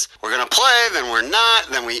 as we're going to play, then we're not,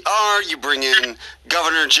 then we are. You bring in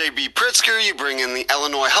Governor J.B. Pritzker, you bring in the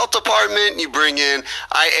Illinois Health Department, you bring in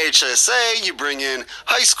IHSA, you bring in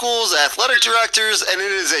high schools, athletic directors, and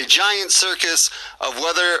it is a giant circus of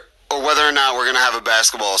whether or not we're going to have a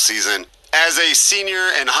basketball season. As a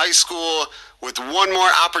senior in high school with one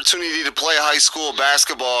more opportunity to play high school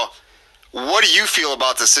basketball, what do you feel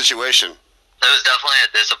about the situation? It was definitely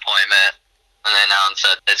a disappointment when they announced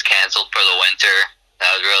that it's canceled for the winter. I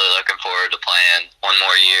was really looking forward to playing one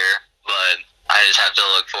more year, but I just have to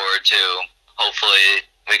look forward to hopefully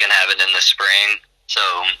we can have it in the spring. So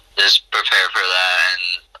just prepare for that,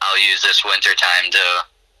 and I'll use this winter time to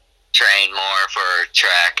train more for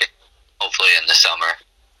track, hopefully in the summer.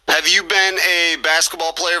 Have you been a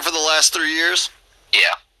basketball player for the last 3 years?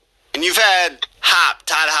 Yeah. And you've had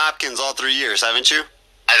Todd Hopkins all 3 years, haven't you?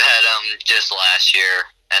 I've had him just last year,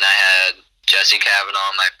 and I had Jesse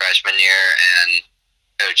Kavanaugh my freshman year and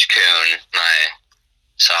Coach Kuhn my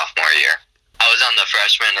sophomore year. I was on the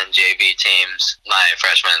freshman and JV teams my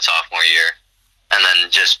freshman and sophomore year, and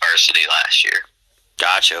then just varsity last year.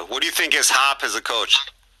 Gotcha. What do you think is Hop as a coach?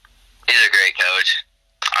 He's a great coach.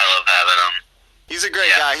 I love having him. He's a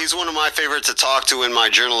great guy. He's one of my favorites to talk to in my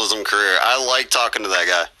journalism career. I like talking to that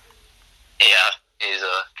guy. Yeah, he's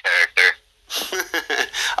a character.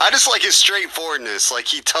 I just like his straightforwardness. Like,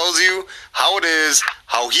 he tells you how it is,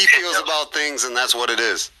 how he feels about things, and that's what it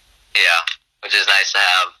is. Yeah, which is nice to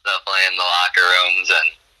have, definitely in the locker rooms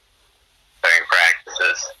and during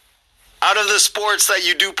practices. Out of the sports that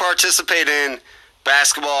you do participate in,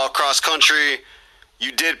 basketball, cross country,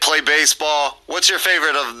 you did play baseball. What's your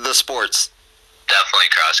favorite of the sports? Definitely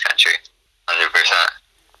cross country,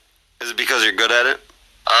 100%. Is it because you're good at it?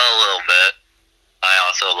 A little bit. I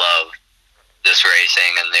also love just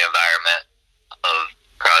racing and the environment of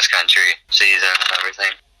cross country. It's season and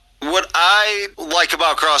everything. What I like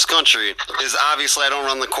about cross country is obviously I don't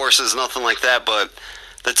run the courses, nothing like that, but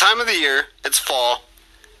the time of the year, it's fall.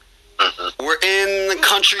 Mm-hmm. We're in the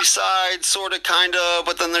countryside, sort of, kind of,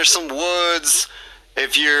 but then there's some woods.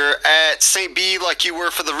 If you're at St. B like you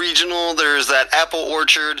were for the regional, there's that apple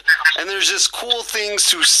orchard, and there's just cool things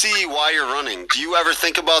to see while you're running. Do you ever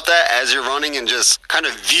think about that as you're running and just kind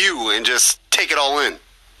of view and just take it all in?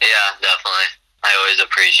 Yeah, definitely. I always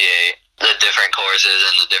appreciate the different courses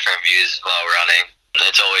and the different views while running.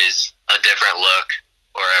 It's always a different look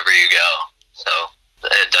wherever you go, so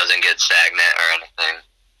it doesn't get stagnant or anything.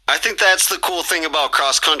 I think that's the cool thing about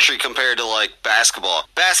cross country compared to like basketball.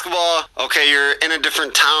 Basketball, okay, you're in a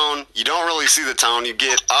different town. You don't really see the town. You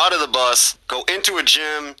get out of the bus, go into a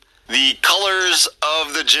gym. The colors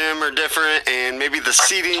of the gym are different, and maybe the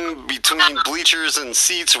seating between bleachers and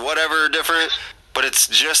seats or whatever are different. But it's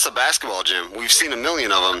just a basketball gym. We've seen a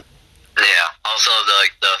million of them. Yeah. Also,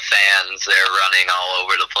 the fans, they're running all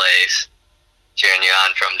over the place, cheering you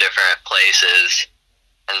on from different places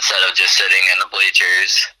instead of just sitting in the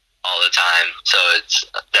bleachers all the time. So it's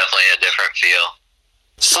definitely a different feel.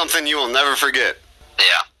 Something you will never forget.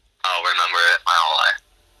 Yeah. I'll remember it my whole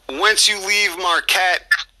life. Once you leave Marquette,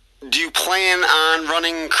 do you plan on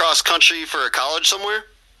running cross country for a college somewhere?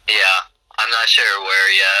 Yeah. I'm not sure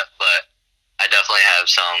where yet, but I definitely have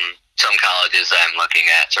some colleges that I'm looking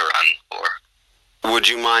at to run for. Would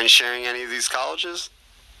you mind sharing any of these colleges?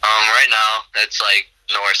 Right now, it's like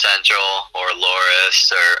North Central or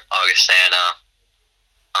Loras or Augustana.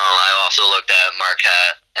 I also looked at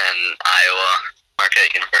Marquette and Iowa,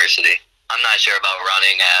 Marquette University. I'm not sure about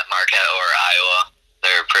running at Marquette or Iowa.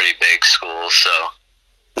 They're pretty big schools, so.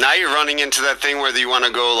 Now you're running into that thing whether you want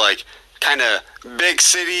to go like kind of big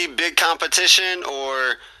city, big competition,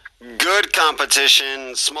 or good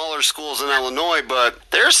competition, smaller schools in Illinois, but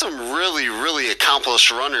there's some really, really accomplished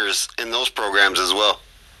runners in those programs as well.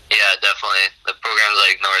 Yeah, definitely. The programs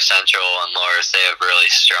like North Central and Loras, they have really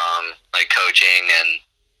strong like coaching and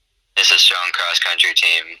it's a strong cross-country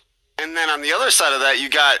team. And then on the other side of that, you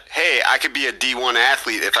got, hey, I could be a D1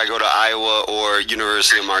 athlete if I go to Iowa or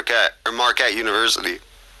University of Marquette, or Marquette University.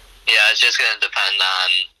 Yeah, it's just going to depend on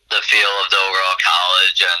the feel of the overall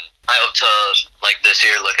college, and I hope to, like, this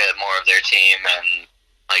year look at more of their team and,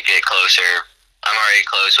 like, get closer. I'm already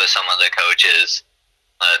close with some of the coaches,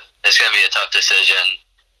 but it's going to be a tough decision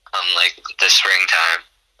like, this springtime.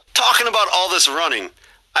 Talking about all this running,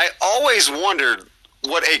 I always wondered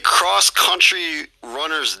what a cross-country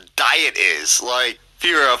runner's diet is. Like, if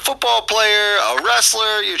you're a football player, a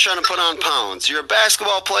wrestler, you're trying to put on pounds. You're a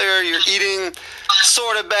basketball player, you're eating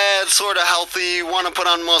sort of bad, sort of healthy, want to put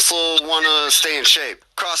on muscle, want to stay in shape.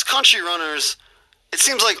 Cross-country runners, it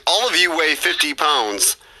seems like all of you weigh 50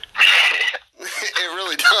 pounds. It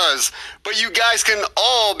really does. But you guys can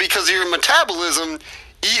all, because of your metabolism,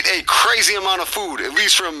 eat a crazy amount of food, at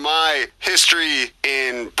least from my history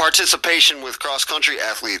in participation with cross-country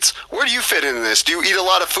athletes. Where do you fit in this? Do you eat a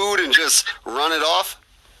lot of food and just run it off?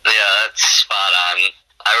 Yeah, that's spot on.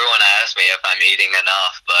 Everyone asks me if I'm eating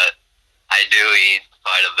enough, but I do eat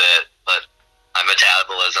quite a bit, but my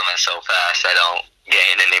metabolism is so fast I don't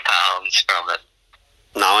gain any pounds from it.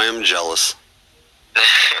 Now I am jealous.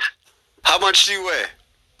 How much do you weigh?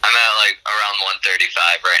 I'm at like around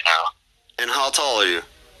 135 right now. And how tall are you?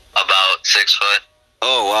 About 6 foot.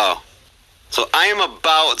 Oh, wow. So I am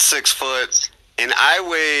about 6 foot, and I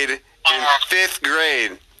weighed in 5th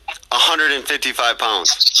grade 155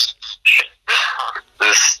 pounds.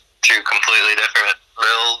 This two completely different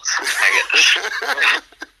builds. I guess.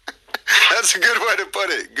 That's a good way to put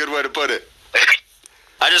it. Good way to put it.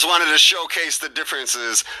 I just wanted to showcase the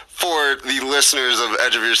differences for the listeners of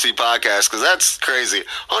Edge of Your Seat podcast, because that's crazy.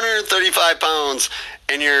 135 pounds,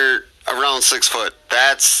 and you're around 6 foot.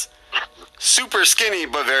 That's super skinny,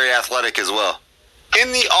 but very athletic as well.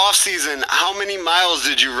 In the off season, how many miles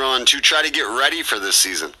did you run to try to get ready for this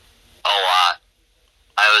season? A lot.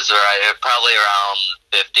 I was probably around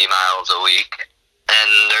 50 miles a week. And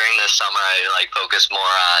during the summer, I focused more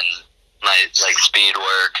on my speed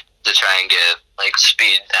work to try and get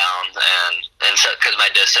speed down, and because my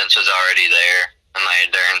distance was already there and my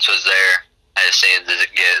endurance was there, I just needed to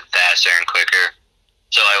get faster and quicker.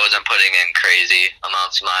 So I wasn't putting in crazy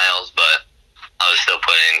amounts of miles, but I was still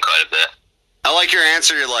putting in quite a bit. I like your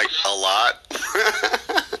answer. You're like, a lot.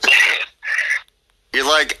 You're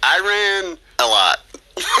like, I ran a lot.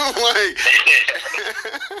 Well,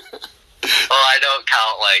 I don't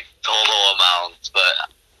count total amounts,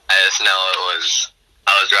 but I just know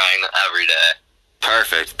I was running every day.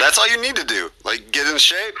 Perfect. That's all you need to do. Get in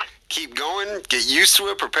shape, keep going, get used to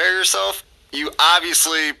it, prepare yourself. You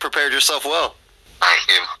obviously prepared yourself well. Thank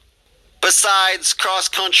you. Besides cross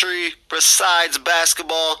country, besides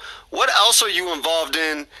basketball, what else are you involved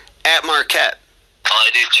in at Marquette? Well,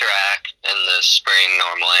 I do track in the spring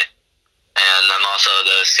normally, and I'm also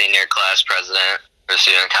the senior class president for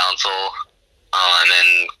student council. I'm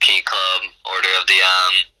in Key Club, Order of the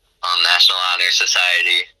National Honor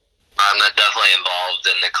Society. I'm definitely involved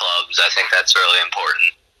in the clubs. I think that's really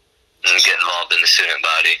important, and get involved in the student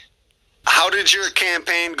body. How did your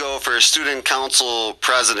campaign go for student council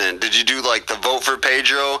president? Did you do like the vote for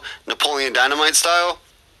Pedro, Napoleon Dynamite style?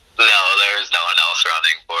 No, there was no one else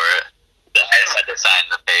running for it. I just had to sign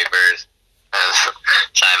the papers and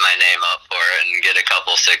sign my name up for it and get a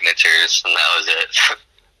couple signatures, and that was it.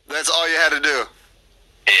 That's all you had to do?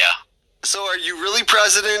 Yeah. So are you really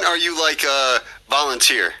president, or are you like a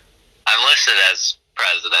volunteer? I'm listed as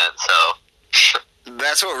president, so...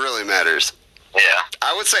 That's what really matters. Yeah.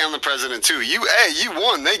 I would say I'm the president too. You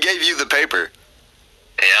won. They gave you the paper.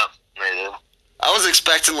 Yeah, they did. I was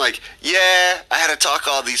expecting I had to talk to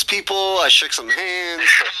all these people. I shook some hands,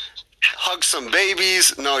 hugged some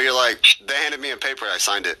babies. No, you're like, they handed me a paper. I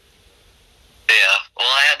signed it. Yeah. Well,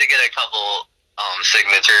 I had to get a couple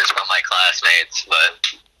signatures from my classmates, but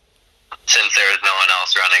since there was no one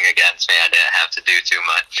else running against me, I didn't have to do too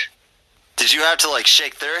much. Did you have to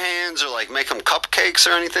shake their hands or make them cupcakes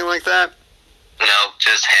or anything like that? No,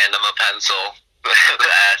 just hand them a pencil,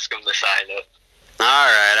 ask them to sign it. All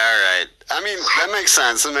right. I mean, that makes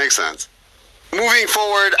sense. It makes sense. Moving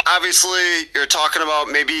forward, obviously, you're talking about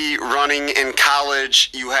maybe running in college.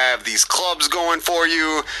 You have these clubs going for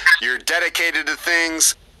you. You're dedicated to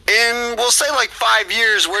things. In, we'll say 5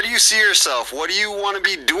 years, where do you see yourself? What do you want to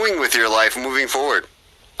be doing with your life moving forward?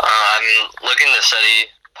 I'm looking to study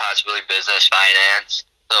possibly business finance,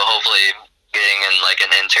 so hopefully getting in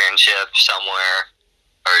an internship somewhere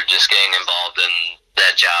or just getting involved in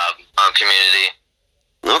that job community.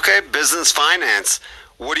 Okay, business finance.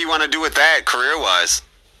 What do you want to do with that career-wise?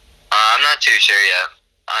 I'm not too sure yet.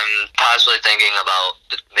 I'm possibly thinking about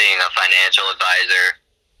being a financial advisor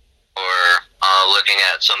or looking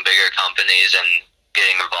at some bigger companies and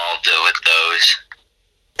getting involved with those.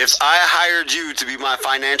 If I hired you to be my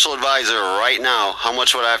financial advisor right now, how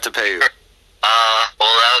much would I have to pay you? Well,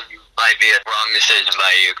 that might be a wrong decision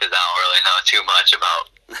by you because I don't really know too much about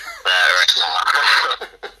that right now.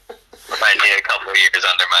 I need a couple of years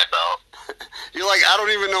under my belt. You're like, I don't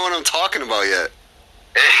even know what I'm talking about yet.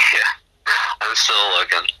 Yeah, I'm still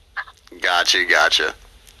looking. Gotcha.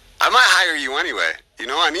 I might hire you anyway.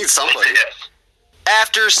 I need somebody. Yeah.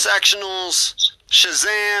 After sectionals,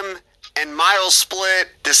 Shazam and Miles Split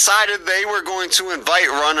decided they were going to invite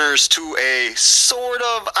runners to a sort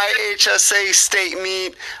of IHSA state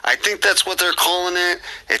meet. I think that's what they're calling it.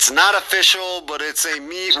 It's not official, but it's a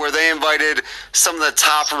meet where they invited some of the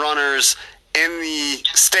top runners in the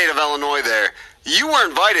state of Illinois there. You were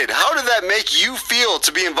invited. How did that make you feel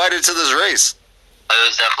to be invited to this race? It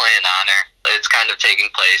was definitely an honor. It's kind of taking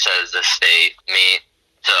place as a state meet,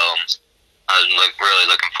 so I was really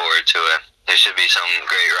looking forward to it. There should be some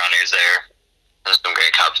great runners there and some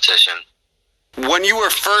great competition. When you were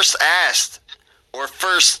first asked or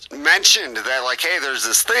first mentioned that, hey, there's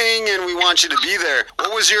this thing and we want you to be there,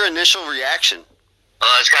 what was your initial reaction? Well,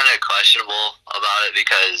 I was kind of questionable about it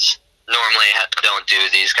because normally I don't do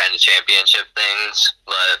these kind of championship things,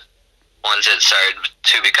 but once it started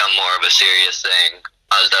to become more of a serious thing,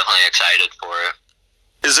 I was definitely excited for it.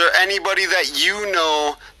 Is there anybody that you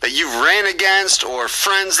know that you've ran against or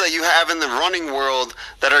friends that you have in the running world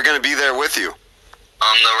that are going to be there with you?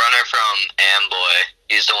 The runner from Amboy,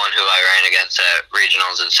 he's the one who I ran against at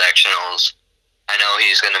regionals and sectionals. I know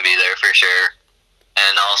he's going to be there for sure.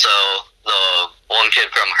 And also the one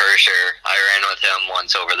kid from Herscher, I ran with him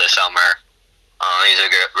once over the summer. He's a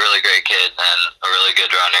really great kid and a really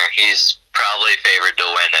good runner. He's probably favored to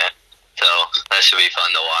win it, so that should be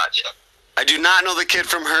fun to watch. I do not know the kid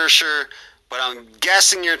from Herscher, but I'm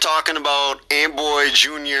guessing you're talking about Amboy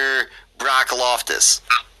Jr. Brock Loftus.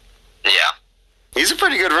 Yeah. He's a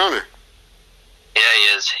pretty good runner. Yeah, he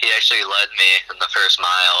is. He actually led me in the first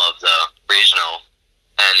mile of the regional,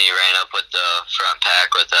 and he ran up with the front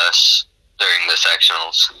pack with us during the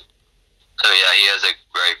sectionals. So yeah, he has a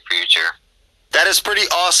great future. That is pretty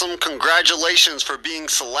awesome. Congratulations for being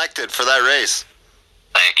selected for that race.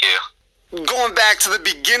 Thank you. Going back to the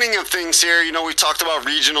beginning of things here, we talked about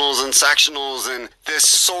regionals and sectionals and this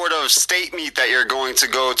sort of state meet that you're going to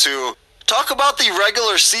go to. Talk about the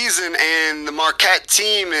regular season and the Marquette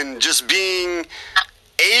team and just being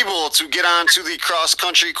able to get onto the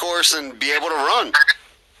cross-country course and be able to run.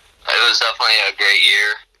 It was definitely a great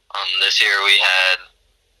year. This year we had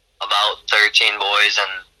about 13 13 boys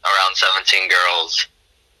and around 17 girls,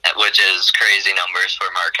 which is crazy numbers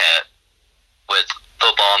for Marquette. With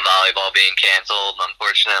football and volleyball being canceled,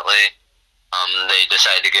 unfortunately, they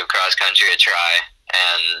decided to give cross country a try,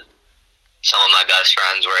 and some of my best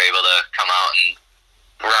friends were able to come out and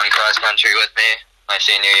run cross country with me my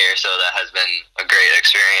senior year, so that has been a great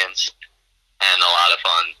experience and a lot of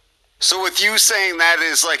fun. So with you saying that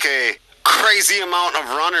is like a crazy amount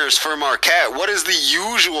of runners for Marquette, what is the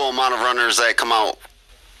usual amount of runners that come out?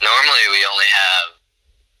 Normally we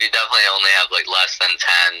definitely only have like less than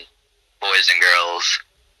 10 boys and girls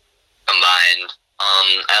combined,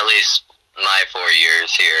 at least my 4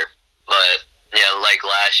 years here. But yeah, like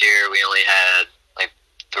last year we only had like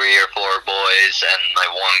 3 or 4 boys and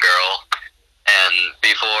like 1 girl. And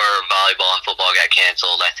before volleyball and football got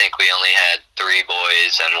canceled, I think we only had 3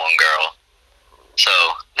 boys and 1 girl. So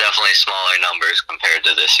definitely smaller numbers compared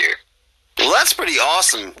to this year. Well, that's pretty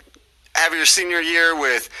awesome. Have your senior year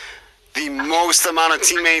with the most amount of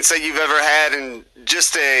teammates that you've ever had, and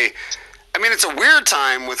just it's a weird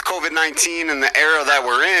time with COVID-19 and the era that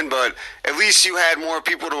we're in, but at least you had more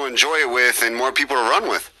people to enjoy it with and more people to run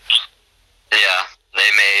with. Yeah,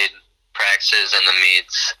 they made practices and the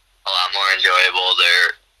meets a lot more enjoyable.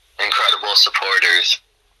 They're incredible supporters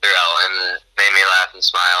throughout and made me laugh and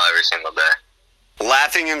smile every single day.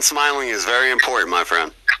 Laughing and smiling is very important, my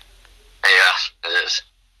friend. Yeah, it is.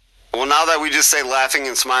 Well, now that we just say laughing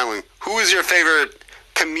and smiling, who is your favorite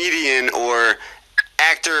comedian or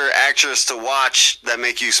actor or actress to watch that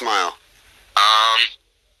make you smile?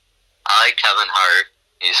 I like Kevin Hart.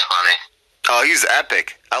 He's funny. Oh, he's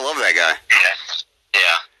epic. I love that guy.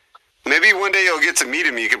 Yeah. Maybe one day you'll get to meet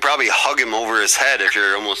him. You could probably hug him over his head if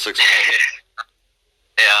you're almost 6 feet.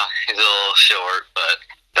 Yeah, he's a little short, but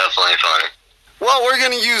definitely funny. Well, we're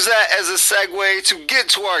going to use that as a segue to get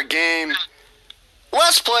to our game.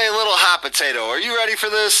 Let's play a little hot potato. Are you ready for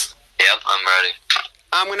this? Yep, I'm ready.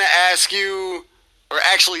 I'm going to ask you, or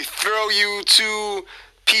actually throw you to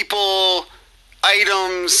people,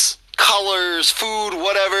 items, colors, food,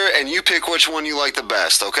 whatever, and you pick which one you like the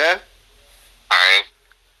best, okay? Alright.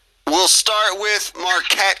 We'll start with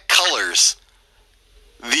Marquette colors.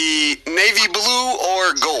 The navy blue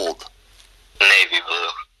or gold? Navy blue.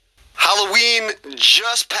 Halloween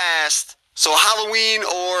just passed, so Halloween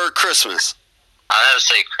or Christmas? I'd have to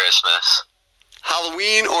say Christmas.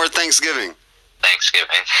 Halloween or Thanksgiving?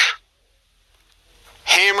 Thanksgiving.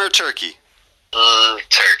 Ham or turkey?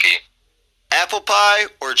 Turkey. Apple pie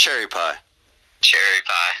or cherry pie? Cherry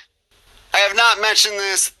pie. I have not mentioned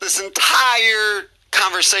this entire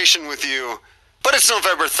conversation with you, but it's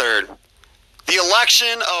November 3rd. The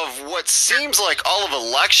election of what seems like all of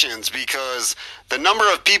elections, because the number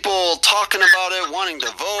of people talking about it, wanting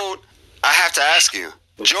to vote. I have to ask you,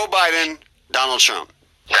 Joe Biden, Donald Trump.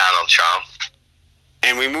 Donald Trump.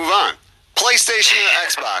 And we move on. PlayStation or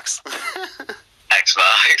Xbox?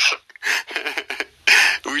 Xbox.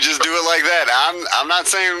 We just do it like that. I'm not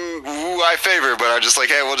saying who I favor, but I'm just like,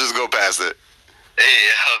 hey, we'll just go past it.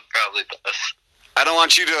 Yeah, probably does. I don't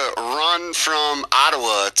want you to run from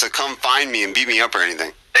Ottawa to come find me and beat me up or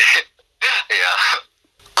anything. Yeah.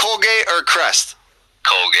 Colgate or Crest?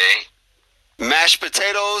 Colgate. Mashed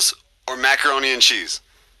potatoes or macaroni and cheese?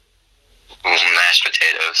 Mashed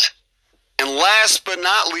potatoes. And last but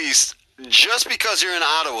not least, just because you're in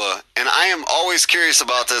Ottawa, and I am always curious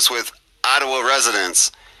about this with Ottawa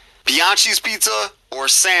residents, Bianchi's Pizza or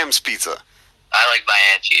Sam's Pizza? I like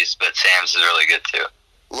Bianchi's, but Sam's is really good too.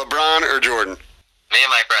 LeBron or Jordan? Me and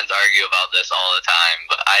my friends argue about this all the time,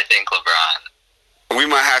 but I think LeBron. We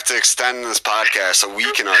might have to extend this podcast so we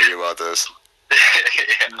can argue about this.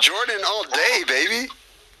 Yeah. Jordan all day, baby.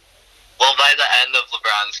 Well, by the end of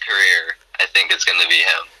LeBron's career, I think it's going to be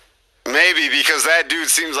him. Maybe, because that dude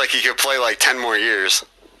seems like he could play like 10 more years.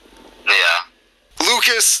 Yeah.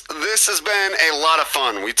 Lucas, this has been a lot of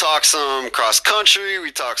fun. We talked some cross country,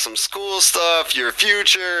 we talked some school stuff, your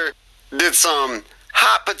future, did some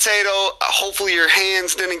hot potato. Hopefully your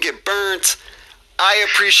hands didn't get burnt. I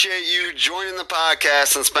appreciate you joining the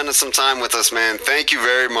podcast and spending some time with us, man. Thank you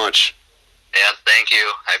very much. Yeah, thank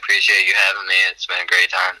you. I appreciate you having me. It's been a great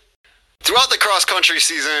time. Throughout the cross country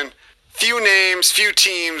season, few names, few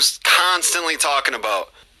teams constantly talking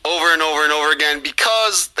about over and over and over again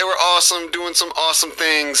because they were awesome, doing some awesome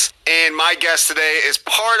things. And my guest today is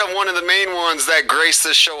part of one of the main ones that graced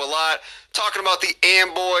this show a lot, talking about the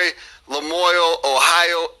Amboy Lamoille,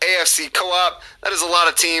 Ohio AFC Co-op. That is a lot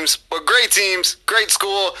of teams, but great teams, great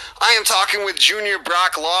school. I am talking with Junior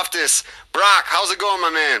Brock Loftus. Brock, how's it going, my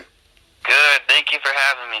man? Good. Thank you for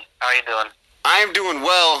having me. How are you doing? I am doing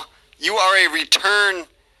well. You are a return,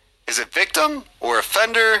 is it victim or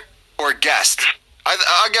offender or guest?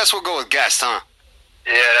 I guess we'll go with guest, huh?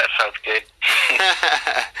 Yeah, that sounds good.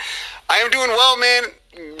 I am doing well, man.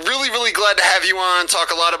 Really, really glad to have you on.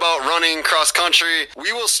 Talk a lot about running, cross country.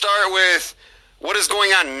 We will start with what is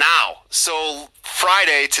going on now. So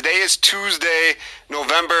Friday, today is Tuesday,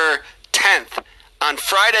 November 10th. On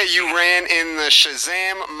Friday, you ran in the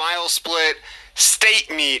Shazam Mile Split State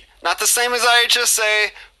Meet. Not the same as IHSA,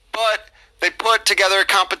 but they put together a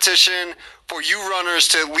competition for you runners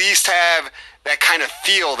to at least have that kind of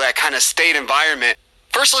feel, that kind of state environment.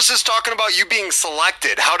 First, let's just talk about you being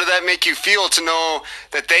selected. How did that make you feel to know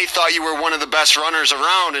that they thought you were one of the best runners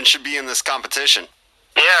around and should be in this competition?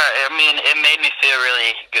 Yeah, I mean, it made me feel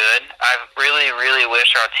really good. I really, really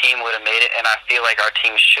wish our team would have made it, and I feel like our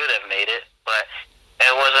team should have made it, but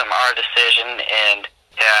it wasn't our decision, and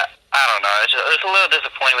yeah, I don't know. It was a little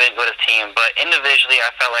disappointing we didn't go to the team, but individually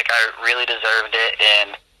I felt like I really deserved it,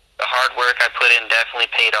 and the hard work I put in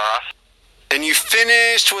definitely paid off. And you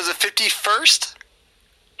finished, was it 51st?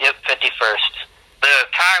 Yep, 51st. The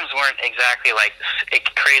times weren't exactly like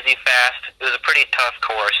crazy fast. It was a pretty tough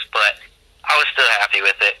course, but I was still happy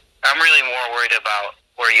with it. I'm really more worried about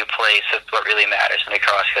where you place. It's what really matters in a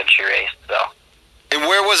cross-country race. So. And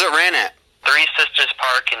where was it ran at? Three Sisters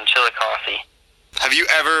Park in Chillicothe. Have you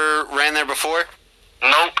ever ran there before?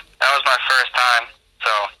 Nope. That was my first time,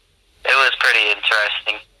 so it was pretty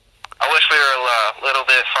interesting. I wish we were a little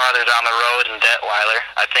bit farther down the road in Detweiler.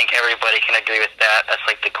 I think everybody can agree with that. That's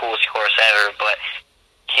like the coolest course ever, but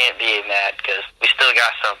can't be mad because we still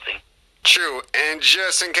got something. True, and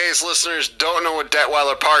just in case listeners don't know what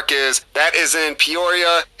Detweiler Park is, that is in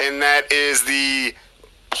Peoria, and that is the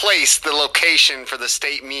place, the location for the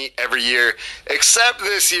state meet every year, except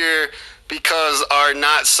this year because our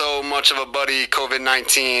not so much of a buddy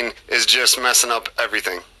COVID-19 is just messing up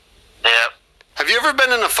everything. Yep. Have you ever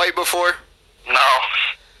been in a fight before? No.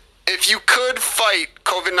 If you could fight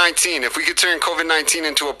COVID-19, if we could turn COVID-19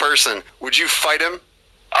 into a person, would you fight him?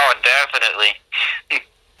 Oh, definitely.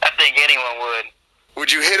 I think anyone would.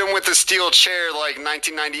 Would you hit him with a steel chair like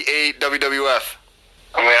 1998 WWF?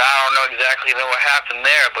 I mean, I don't know exactly what happened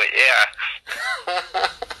there, but yeah.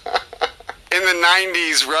 In the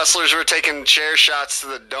 90s, wrestlers were taking chair shots to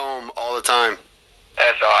the dome all the time.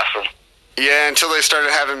 That's awesome. Yeah, until they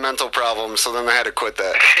started having mental problems, so then they had to quit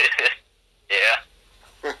that.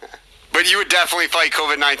 Yeah. But you would definitely fight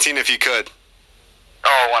COVID-19 if you could.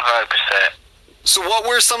 Oh, 100%. So what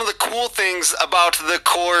were some of the cool things about the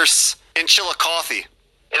course in Chillicothe?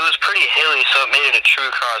 It was pretty hilly, so it made it a true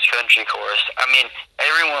cross-country course. I mean,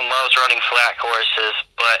 everyone loves running flat courses,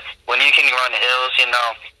 but when you can run hills, you know,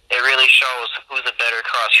 it really shows who's a better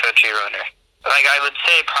cross-country runner. Like, I would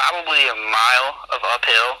say probably a mile of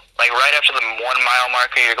uphill. Like, right after the 1 mile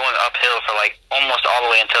marker, you're going uphill for, like, almost all the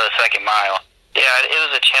way until the second mile. Yeah, it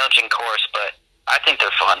was a challenging course, but I think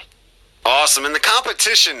they're fun. Awesome. And the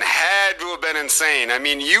competition had to have been insane. I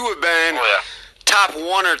mean, you have been top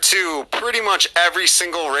 1 or 2 pretty much every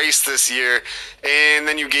single race this year. And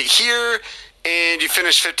then you get here, and you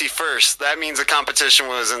finish 51st. That means the competition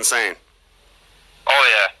was insane. Oh,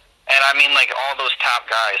 yeah. And, I mean, like, all those top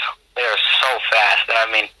guys, they are so fast. And, I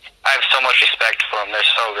mean, I have so much respect for them.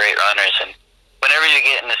 They're so great runners. And whenever you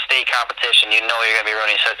get in the state competition, you know you're going to be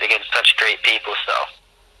running against such great people. So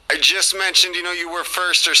I just mentioned, you know, you were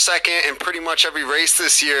first or second in pretty much every race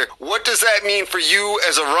this year. What does that mean for you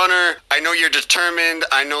as a runner? I know you're determined.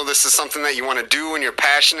 I know this is something that you want to do and you're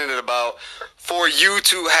passionate about. For you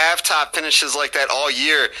to have top finishes like that all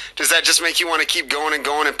year, does that just make you want to keep going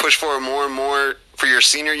and push for it more and more for your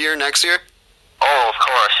senior year next year? Oh, of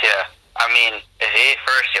course, yeah. I mean, if you ain't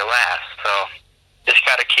first, you're last. So just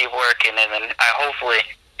got to keep working, and then hopefully,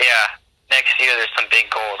 next year there's some big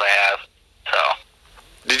goals I have.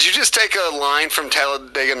 So. Did you just take a line from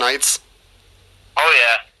Talladega Nights? Oh,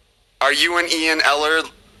 yeah. Are you and Ian Eller,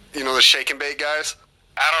 you know, the Shake and Bake guys?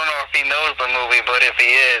 I don't know if he knows the movie, but if he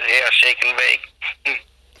is, yeah, Shake and Bake.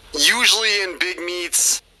 Usually in big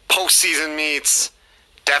meets, postseason meets,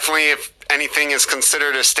 definitely if anything is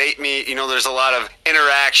considered a state meet, you know, there's a lot of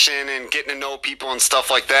interaction and getting to know people and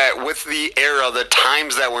stuff like that. With the era, the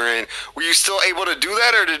times that we're in, were you still able to do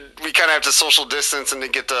that, or did we kind of have to social distance and to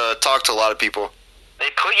get to talk to a lot of people? They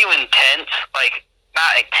put you in tents, like,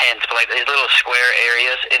 not like tents, but like these little square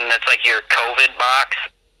areas, and it's like your COVID box.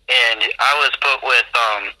 And I was put with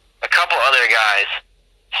a couple other guys.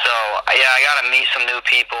 So, yeah, I got to meet some new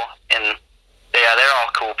people, and, yeah, they're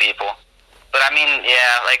all cool people. But, I mean,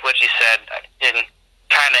 yeah, like what you said, I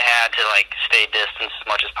kind of had to, like, stay distant as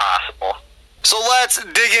much as possible. So let's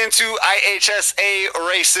dig into IHSA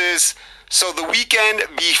races. So the weekend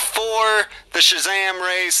before the Shazam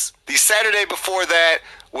race, the Saturday before that,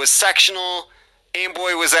 was sectional.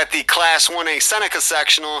 Amboy was at the Class 1A Seneca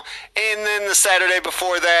sectional, and then the Saturday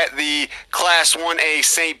before that, the Class 1A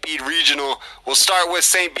St. Bede Regional. We'll start with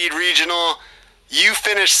St. Bede Regional. You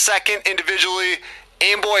finished second individually.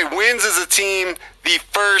 Amboy wins as a team the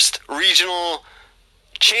first regional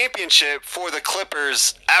championship for the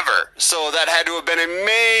Clippers ever. So that had to have been an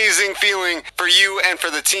amazing feeling for you and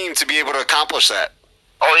for the team to be able to accomplish that.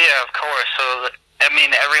 Oh, yeah, of course. So,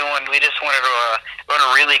 everyone, we just wanted to run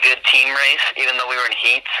a really good team race, even though we were in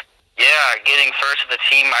heats. Yeah, getting first of the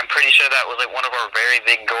team, I'm pretty sure that was one of our very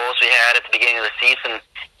big goals we had at the beginning of the season.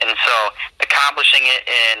 And so accomplishing it,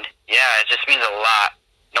 and yeah, it just means a lot,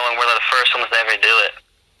 knowing we're the first ones to ever do it.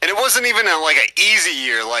 And it wasn't even an easy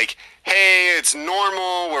year. Hey, it's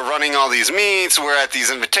normal. We're running all these meets. We're at these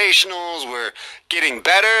invitationals. We're getting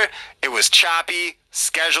better. It was choppy.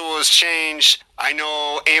 Schedule was changed. I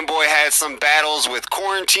know Amboy had some battles with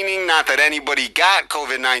quarantining. Not that anybody got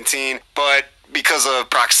COVID-19, but because of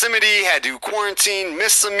proximity, had to quarantine,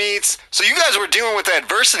 missed some meets. So you guys were dealing with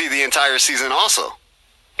adversity the entire season also.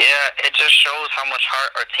 Yeah, it just shows how much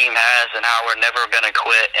heart our team has and how we're never going to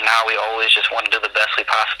quit and how we always just want to do the best we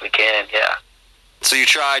possibly can, yeah. So you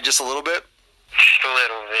tried just a little bit? Just a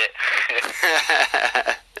little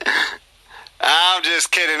bit. I'm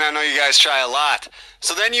just kidding. I know you guys try a lot.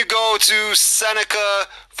 So then you go to Seneca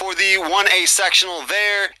for the 1A sectional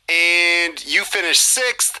there, and you finish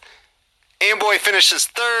 6th. Amboy finishes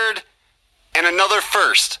 3rd, and another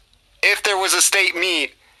first. If there was a state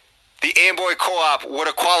meet, the Amboy Co-op would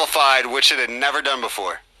have qualified, which it had never done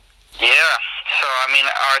before. Yeah. So,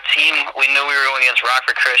 our team, we knew we were going against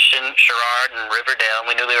Rockford Christian, Sherrard, and Riverdale, and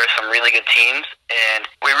we knew there were some really good teams, and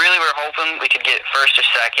we really were hoping we could get first or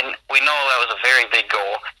second. We know that was a very big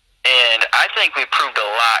goal, and I think we proved a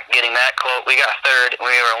lot getting that close. We got 3rd, and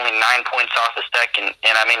we were only 9 points off the second,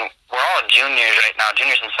 and we're all juniors right now,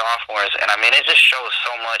 juniors and sophomores, and it just shows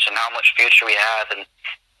so much and how much future we have, and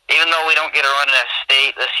even though we don't get a run in a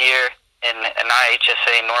state this year, in an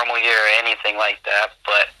IHSA normal year or anything like that,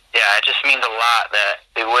 but yeah, it just means a lot that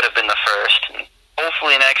we would have been the first. And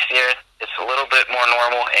hopefully next year it's a little bit more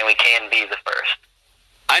normal and we can be the first.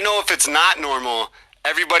 I know if it's not normal,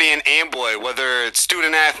 everybody in Amboy, whether it's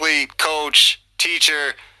student athlete, coach,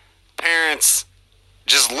 teacher, parents,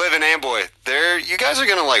 just live in Amboy. You guys are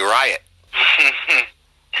gonna riot.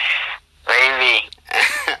 Maybe.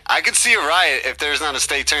 I could see a riot if there's not a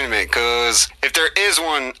state tournament, because if there is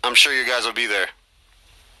one, I'm sure you guys will be there.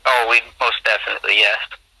 Oh, we most definitely, yes.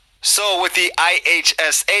 So with the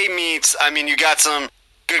IHSA meets, you got some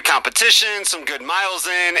good competition, some good miles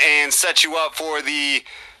in, and set you up for the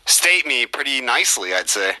state meet pretty nicely, I'd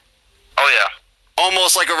say. Oh, yeah.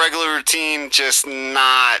 Almost like a regular routine, just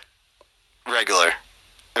not regular,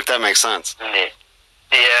 if that makes sense. Yeah,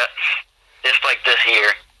 just like this year.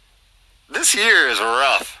 This year is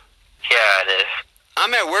rough. Yeah, it is.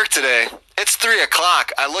 I'm at work today. It's 3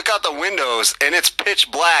 o'clock. I look out the windows, and it's pitch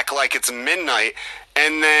black like it's midnight,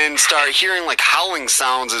 and then start hearing howling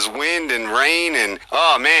sounds as wind and rain, and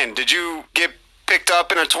oh man, did you get picked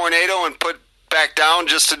up in a tornado and put back down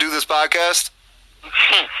just to do this podcast?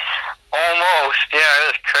 Almost, yeah, it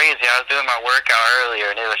was crazy. I was doing my workout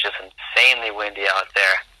earlier, and it was just insanely windy out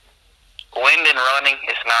there. Wind and running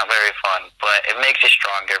is not very fun, but it makes you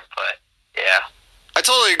stronger, but yeah. I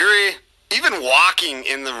totally agree. Even walking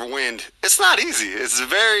in the wind, it's not easy. It's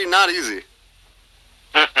very not easy.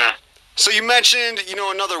 Mm-mm. So you mentioned,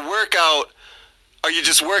 another workout. Are you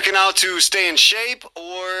just working out to stay in shape,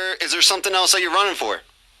 or is there something else that you're running for?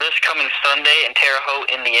 This coming Sunday in Terre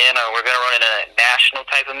Haute, Indiana, we're going to run in a national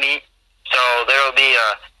type of meet. So there will be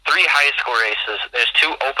 3 high school races. There's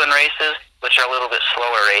 2 open races, which are a little bit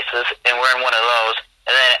slower races, and we're in one of those.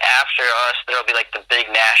 And then after us, there will be the big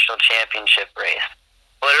national championship race.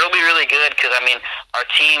 But it'll be really good because, our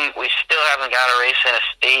team, we still haven't got a race in a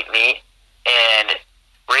state meet, and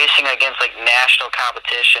racing against national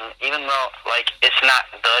competition, even though it's not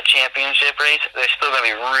the championship race, there's still going to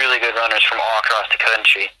be really good runners from all across the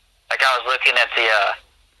country. I was looking at the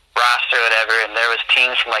roster or whatever, and there was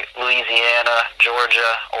teams from Louisiana,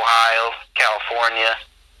 Georgia, Ohio, California.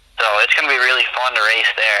 So it's going to be really fun to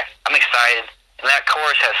race there. I'm excited. And that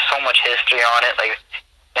course has so much history on it,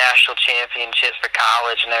 national championships for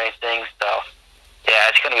college and everything. So yeah,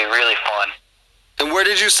 it's going to be really fun. And where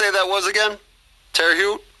did you say that was again? Terre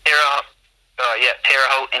Haute? Terre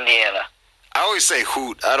Haute, Indiana. I always say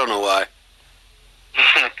Hoot. I don't know why.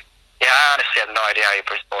 Yeah, I honestly have no idea how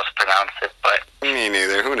you're supposed to pronounce it, but... Me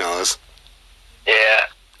neither. Who knows? Yeah.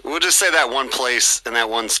 We'll just say that one place in that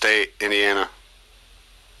one state, Indiana.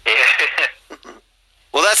 Yeah.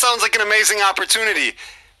 Well, that sounds like an amazing opportunity.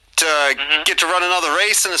 to get to run another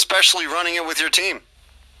race, and especially running it with your team.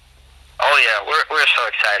 Oh yeah, we're so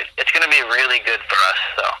excited. It's going to be really good for us.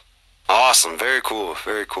 So. Awesome. Very cool.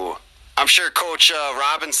 Very cool. I'm sure Coach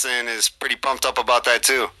Robinson is pretty pumped up about that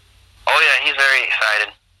too. Oh yeah, he's very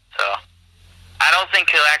excited. So I don't think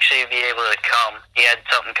he'll actually be able to come. He had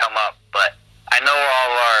something come up, but I know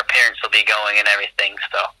all of our parents will be going and everything.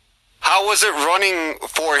 So. How was it running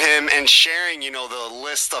for him and sharing, the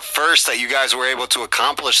list of firsts that you guys were able to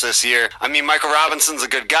accomplish this year? I mean, Michael Robinson's a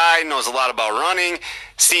good guy, knows a lot about running,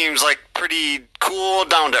 seems like pretty cool,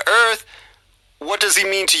 down to earth. What does he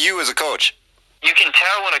mean to you as a coach? You can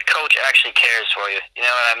tell when a coach actually cares for you. You know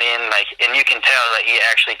what I mean? And you can tell that he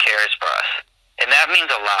actually cares for us. And that means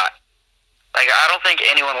a lot. I don't think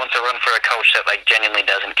anyone wants to run for a coach that, genuinely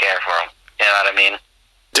doesn't care for him. You know what I mean?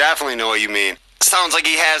 Definitely know what you mean. Sounds like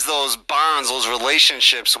he has those bonds, those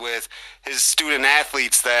relationships with his student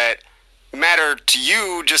athletes that matter to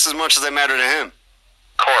you just as much as they matter to him.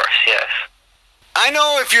 Of course, yes. I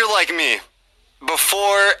know if you're like me,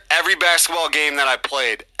 before every basketball game that I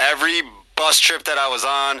played, every bus trip that I was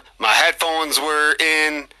on, my headphones were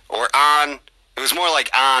in or on. It was more like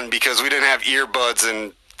on because we didn't have earbuds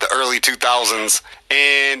in the early 2000s.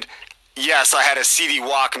 And yes, I had a CD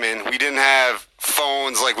Walkman. We didn't have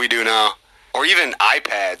phones like we do now. Or even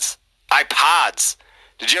iPads. iPods.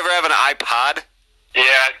 Did you ever have an iPod? Yeah,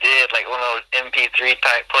 I did. One of those MP3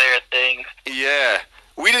 type player things. Yeah.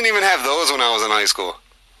 We didn't even have those when I was in high school.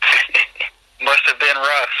 Must have been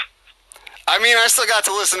rough. I mean, I still got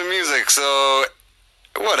to listen to music, so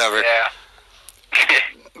whatever. Yeah.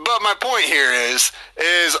 But my point here is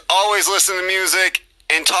always listen to music,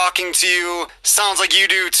 and talking to you sounds like you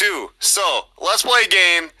do too. So, let's play a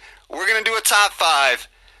game. We're going to do a top 5.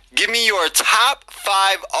 Give me your top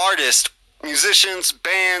 5 artists, musicians,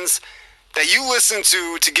 bands that you listen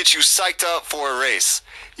to get you psyched up for a race.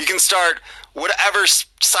 You can start whatever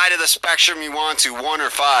side of the spectrum you want to, 1 or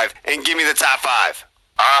 5, and give me the top 5.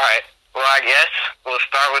 All right. Well, I guess we'll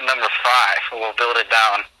start with number 5, and we'll build it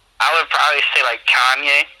down. I would probably say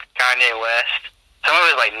Kanye West. Some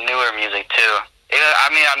of his newer music too.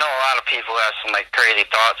 I know a lot of people have some crazy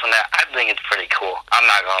thoughts on that. I think it's pretty cool. I'm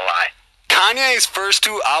not gonna lie. Kanye's first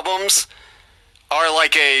 2 albums are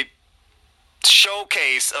a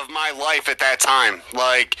showcase of my life at that time.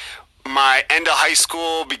 My end of high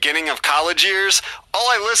school, beginning of college years, all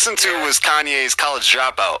I listened to was Kanye's College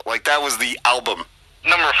Dropout. That was the album.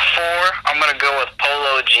 Number 4, I'm gonna go with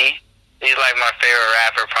Polo G. He's my favorite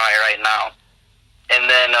rapper probably right now. And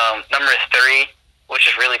then number 3, which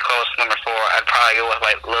is really close to number 4, I'd probably go with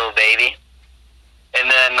Lil Baby. And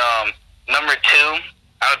then number 2,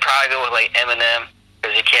 I would probably go with Eminem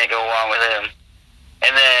because you can't go wrong with him.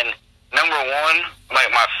 And then number 1,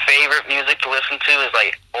 my favorite music to listen to is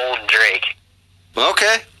old Drake.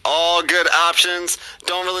 Okay, all good options.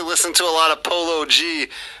 Don't really listen to a lot of Polo G,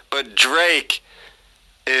 but Drake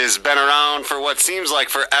has been around for what seems like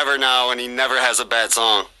forever now, and he never has a bad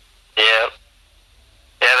song. Yep.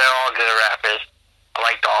 Yeah, they're all good rappers. I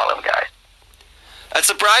liked all of them guys. It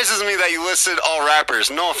surprises me that you listed all rappers.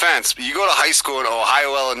 No offense, but you go to high school in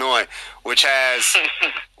Ohio, Illinois, which has,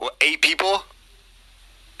 8 people?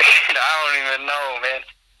 I don't even know, man.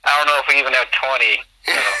 I don't know if we even have 20. So.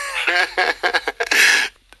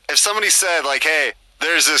 If somebody said, hey,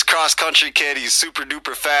 there's this cross-country kid, he's super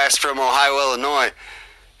duper fast from Ohio, Illinois,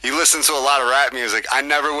 he listens to a lot of rap music, I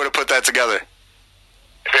never would have put that together.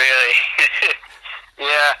 Really?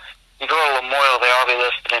 Yeah. You go to Lamoille, they all be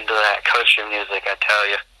listening to that country music, I tell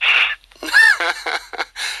you.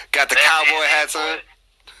 Got the cowboy hats on?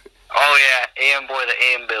 Oh, yeah. AM Boy, the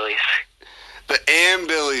AM Billies. The AM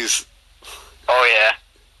Billies. Oh, yeah.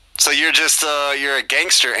 So you're just, you're a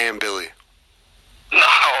gangster AM Billy? No.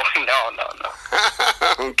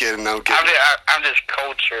 I'm kidding. I'm just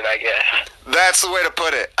cultured, I guess. That's the way to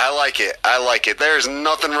put it. I like it. There's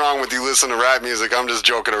nothing wrong with you listening to rap music. I'm just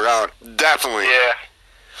joking around. Definitely. Yeah.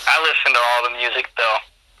 I listen to all the music, though.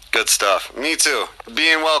 Good stuff. Me too.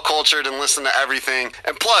 Being well cultured and listening to everything.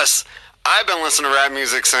 And plus, I've been listening to rap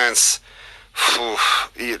music since,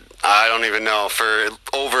 I don't even know, for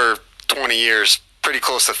over 20 years. Pretty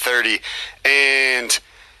close to 30. And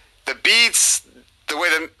the beats, the way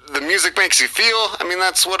the music makes you feel,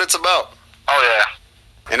 that's what it's about. Oh, yeah.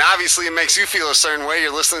 And obviously it makes you feel a certain way.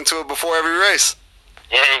 You're listening to it before every race.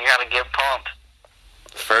 Yeah, you gotta get pumped.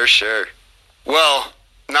 For sure. Well,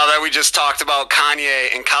 now that we just talked about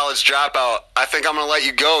Kanye and College Dropout, I think I'm going to let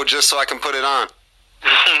you go just so I can put it on.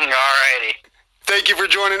 Alrighty. Thank you for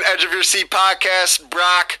joining Edge of Your Seat podcast.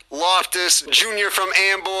 Brock Loftus, Jr. from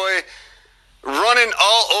Amboy, running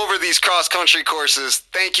all over these cross-country courses.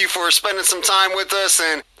 Thank you for spending some time with us,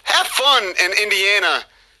 and have fun in Indiana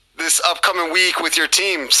this upcoming week with your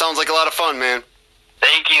team. Sounds like a lot of fun, man.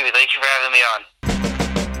 Thank you. Thank you for having me on.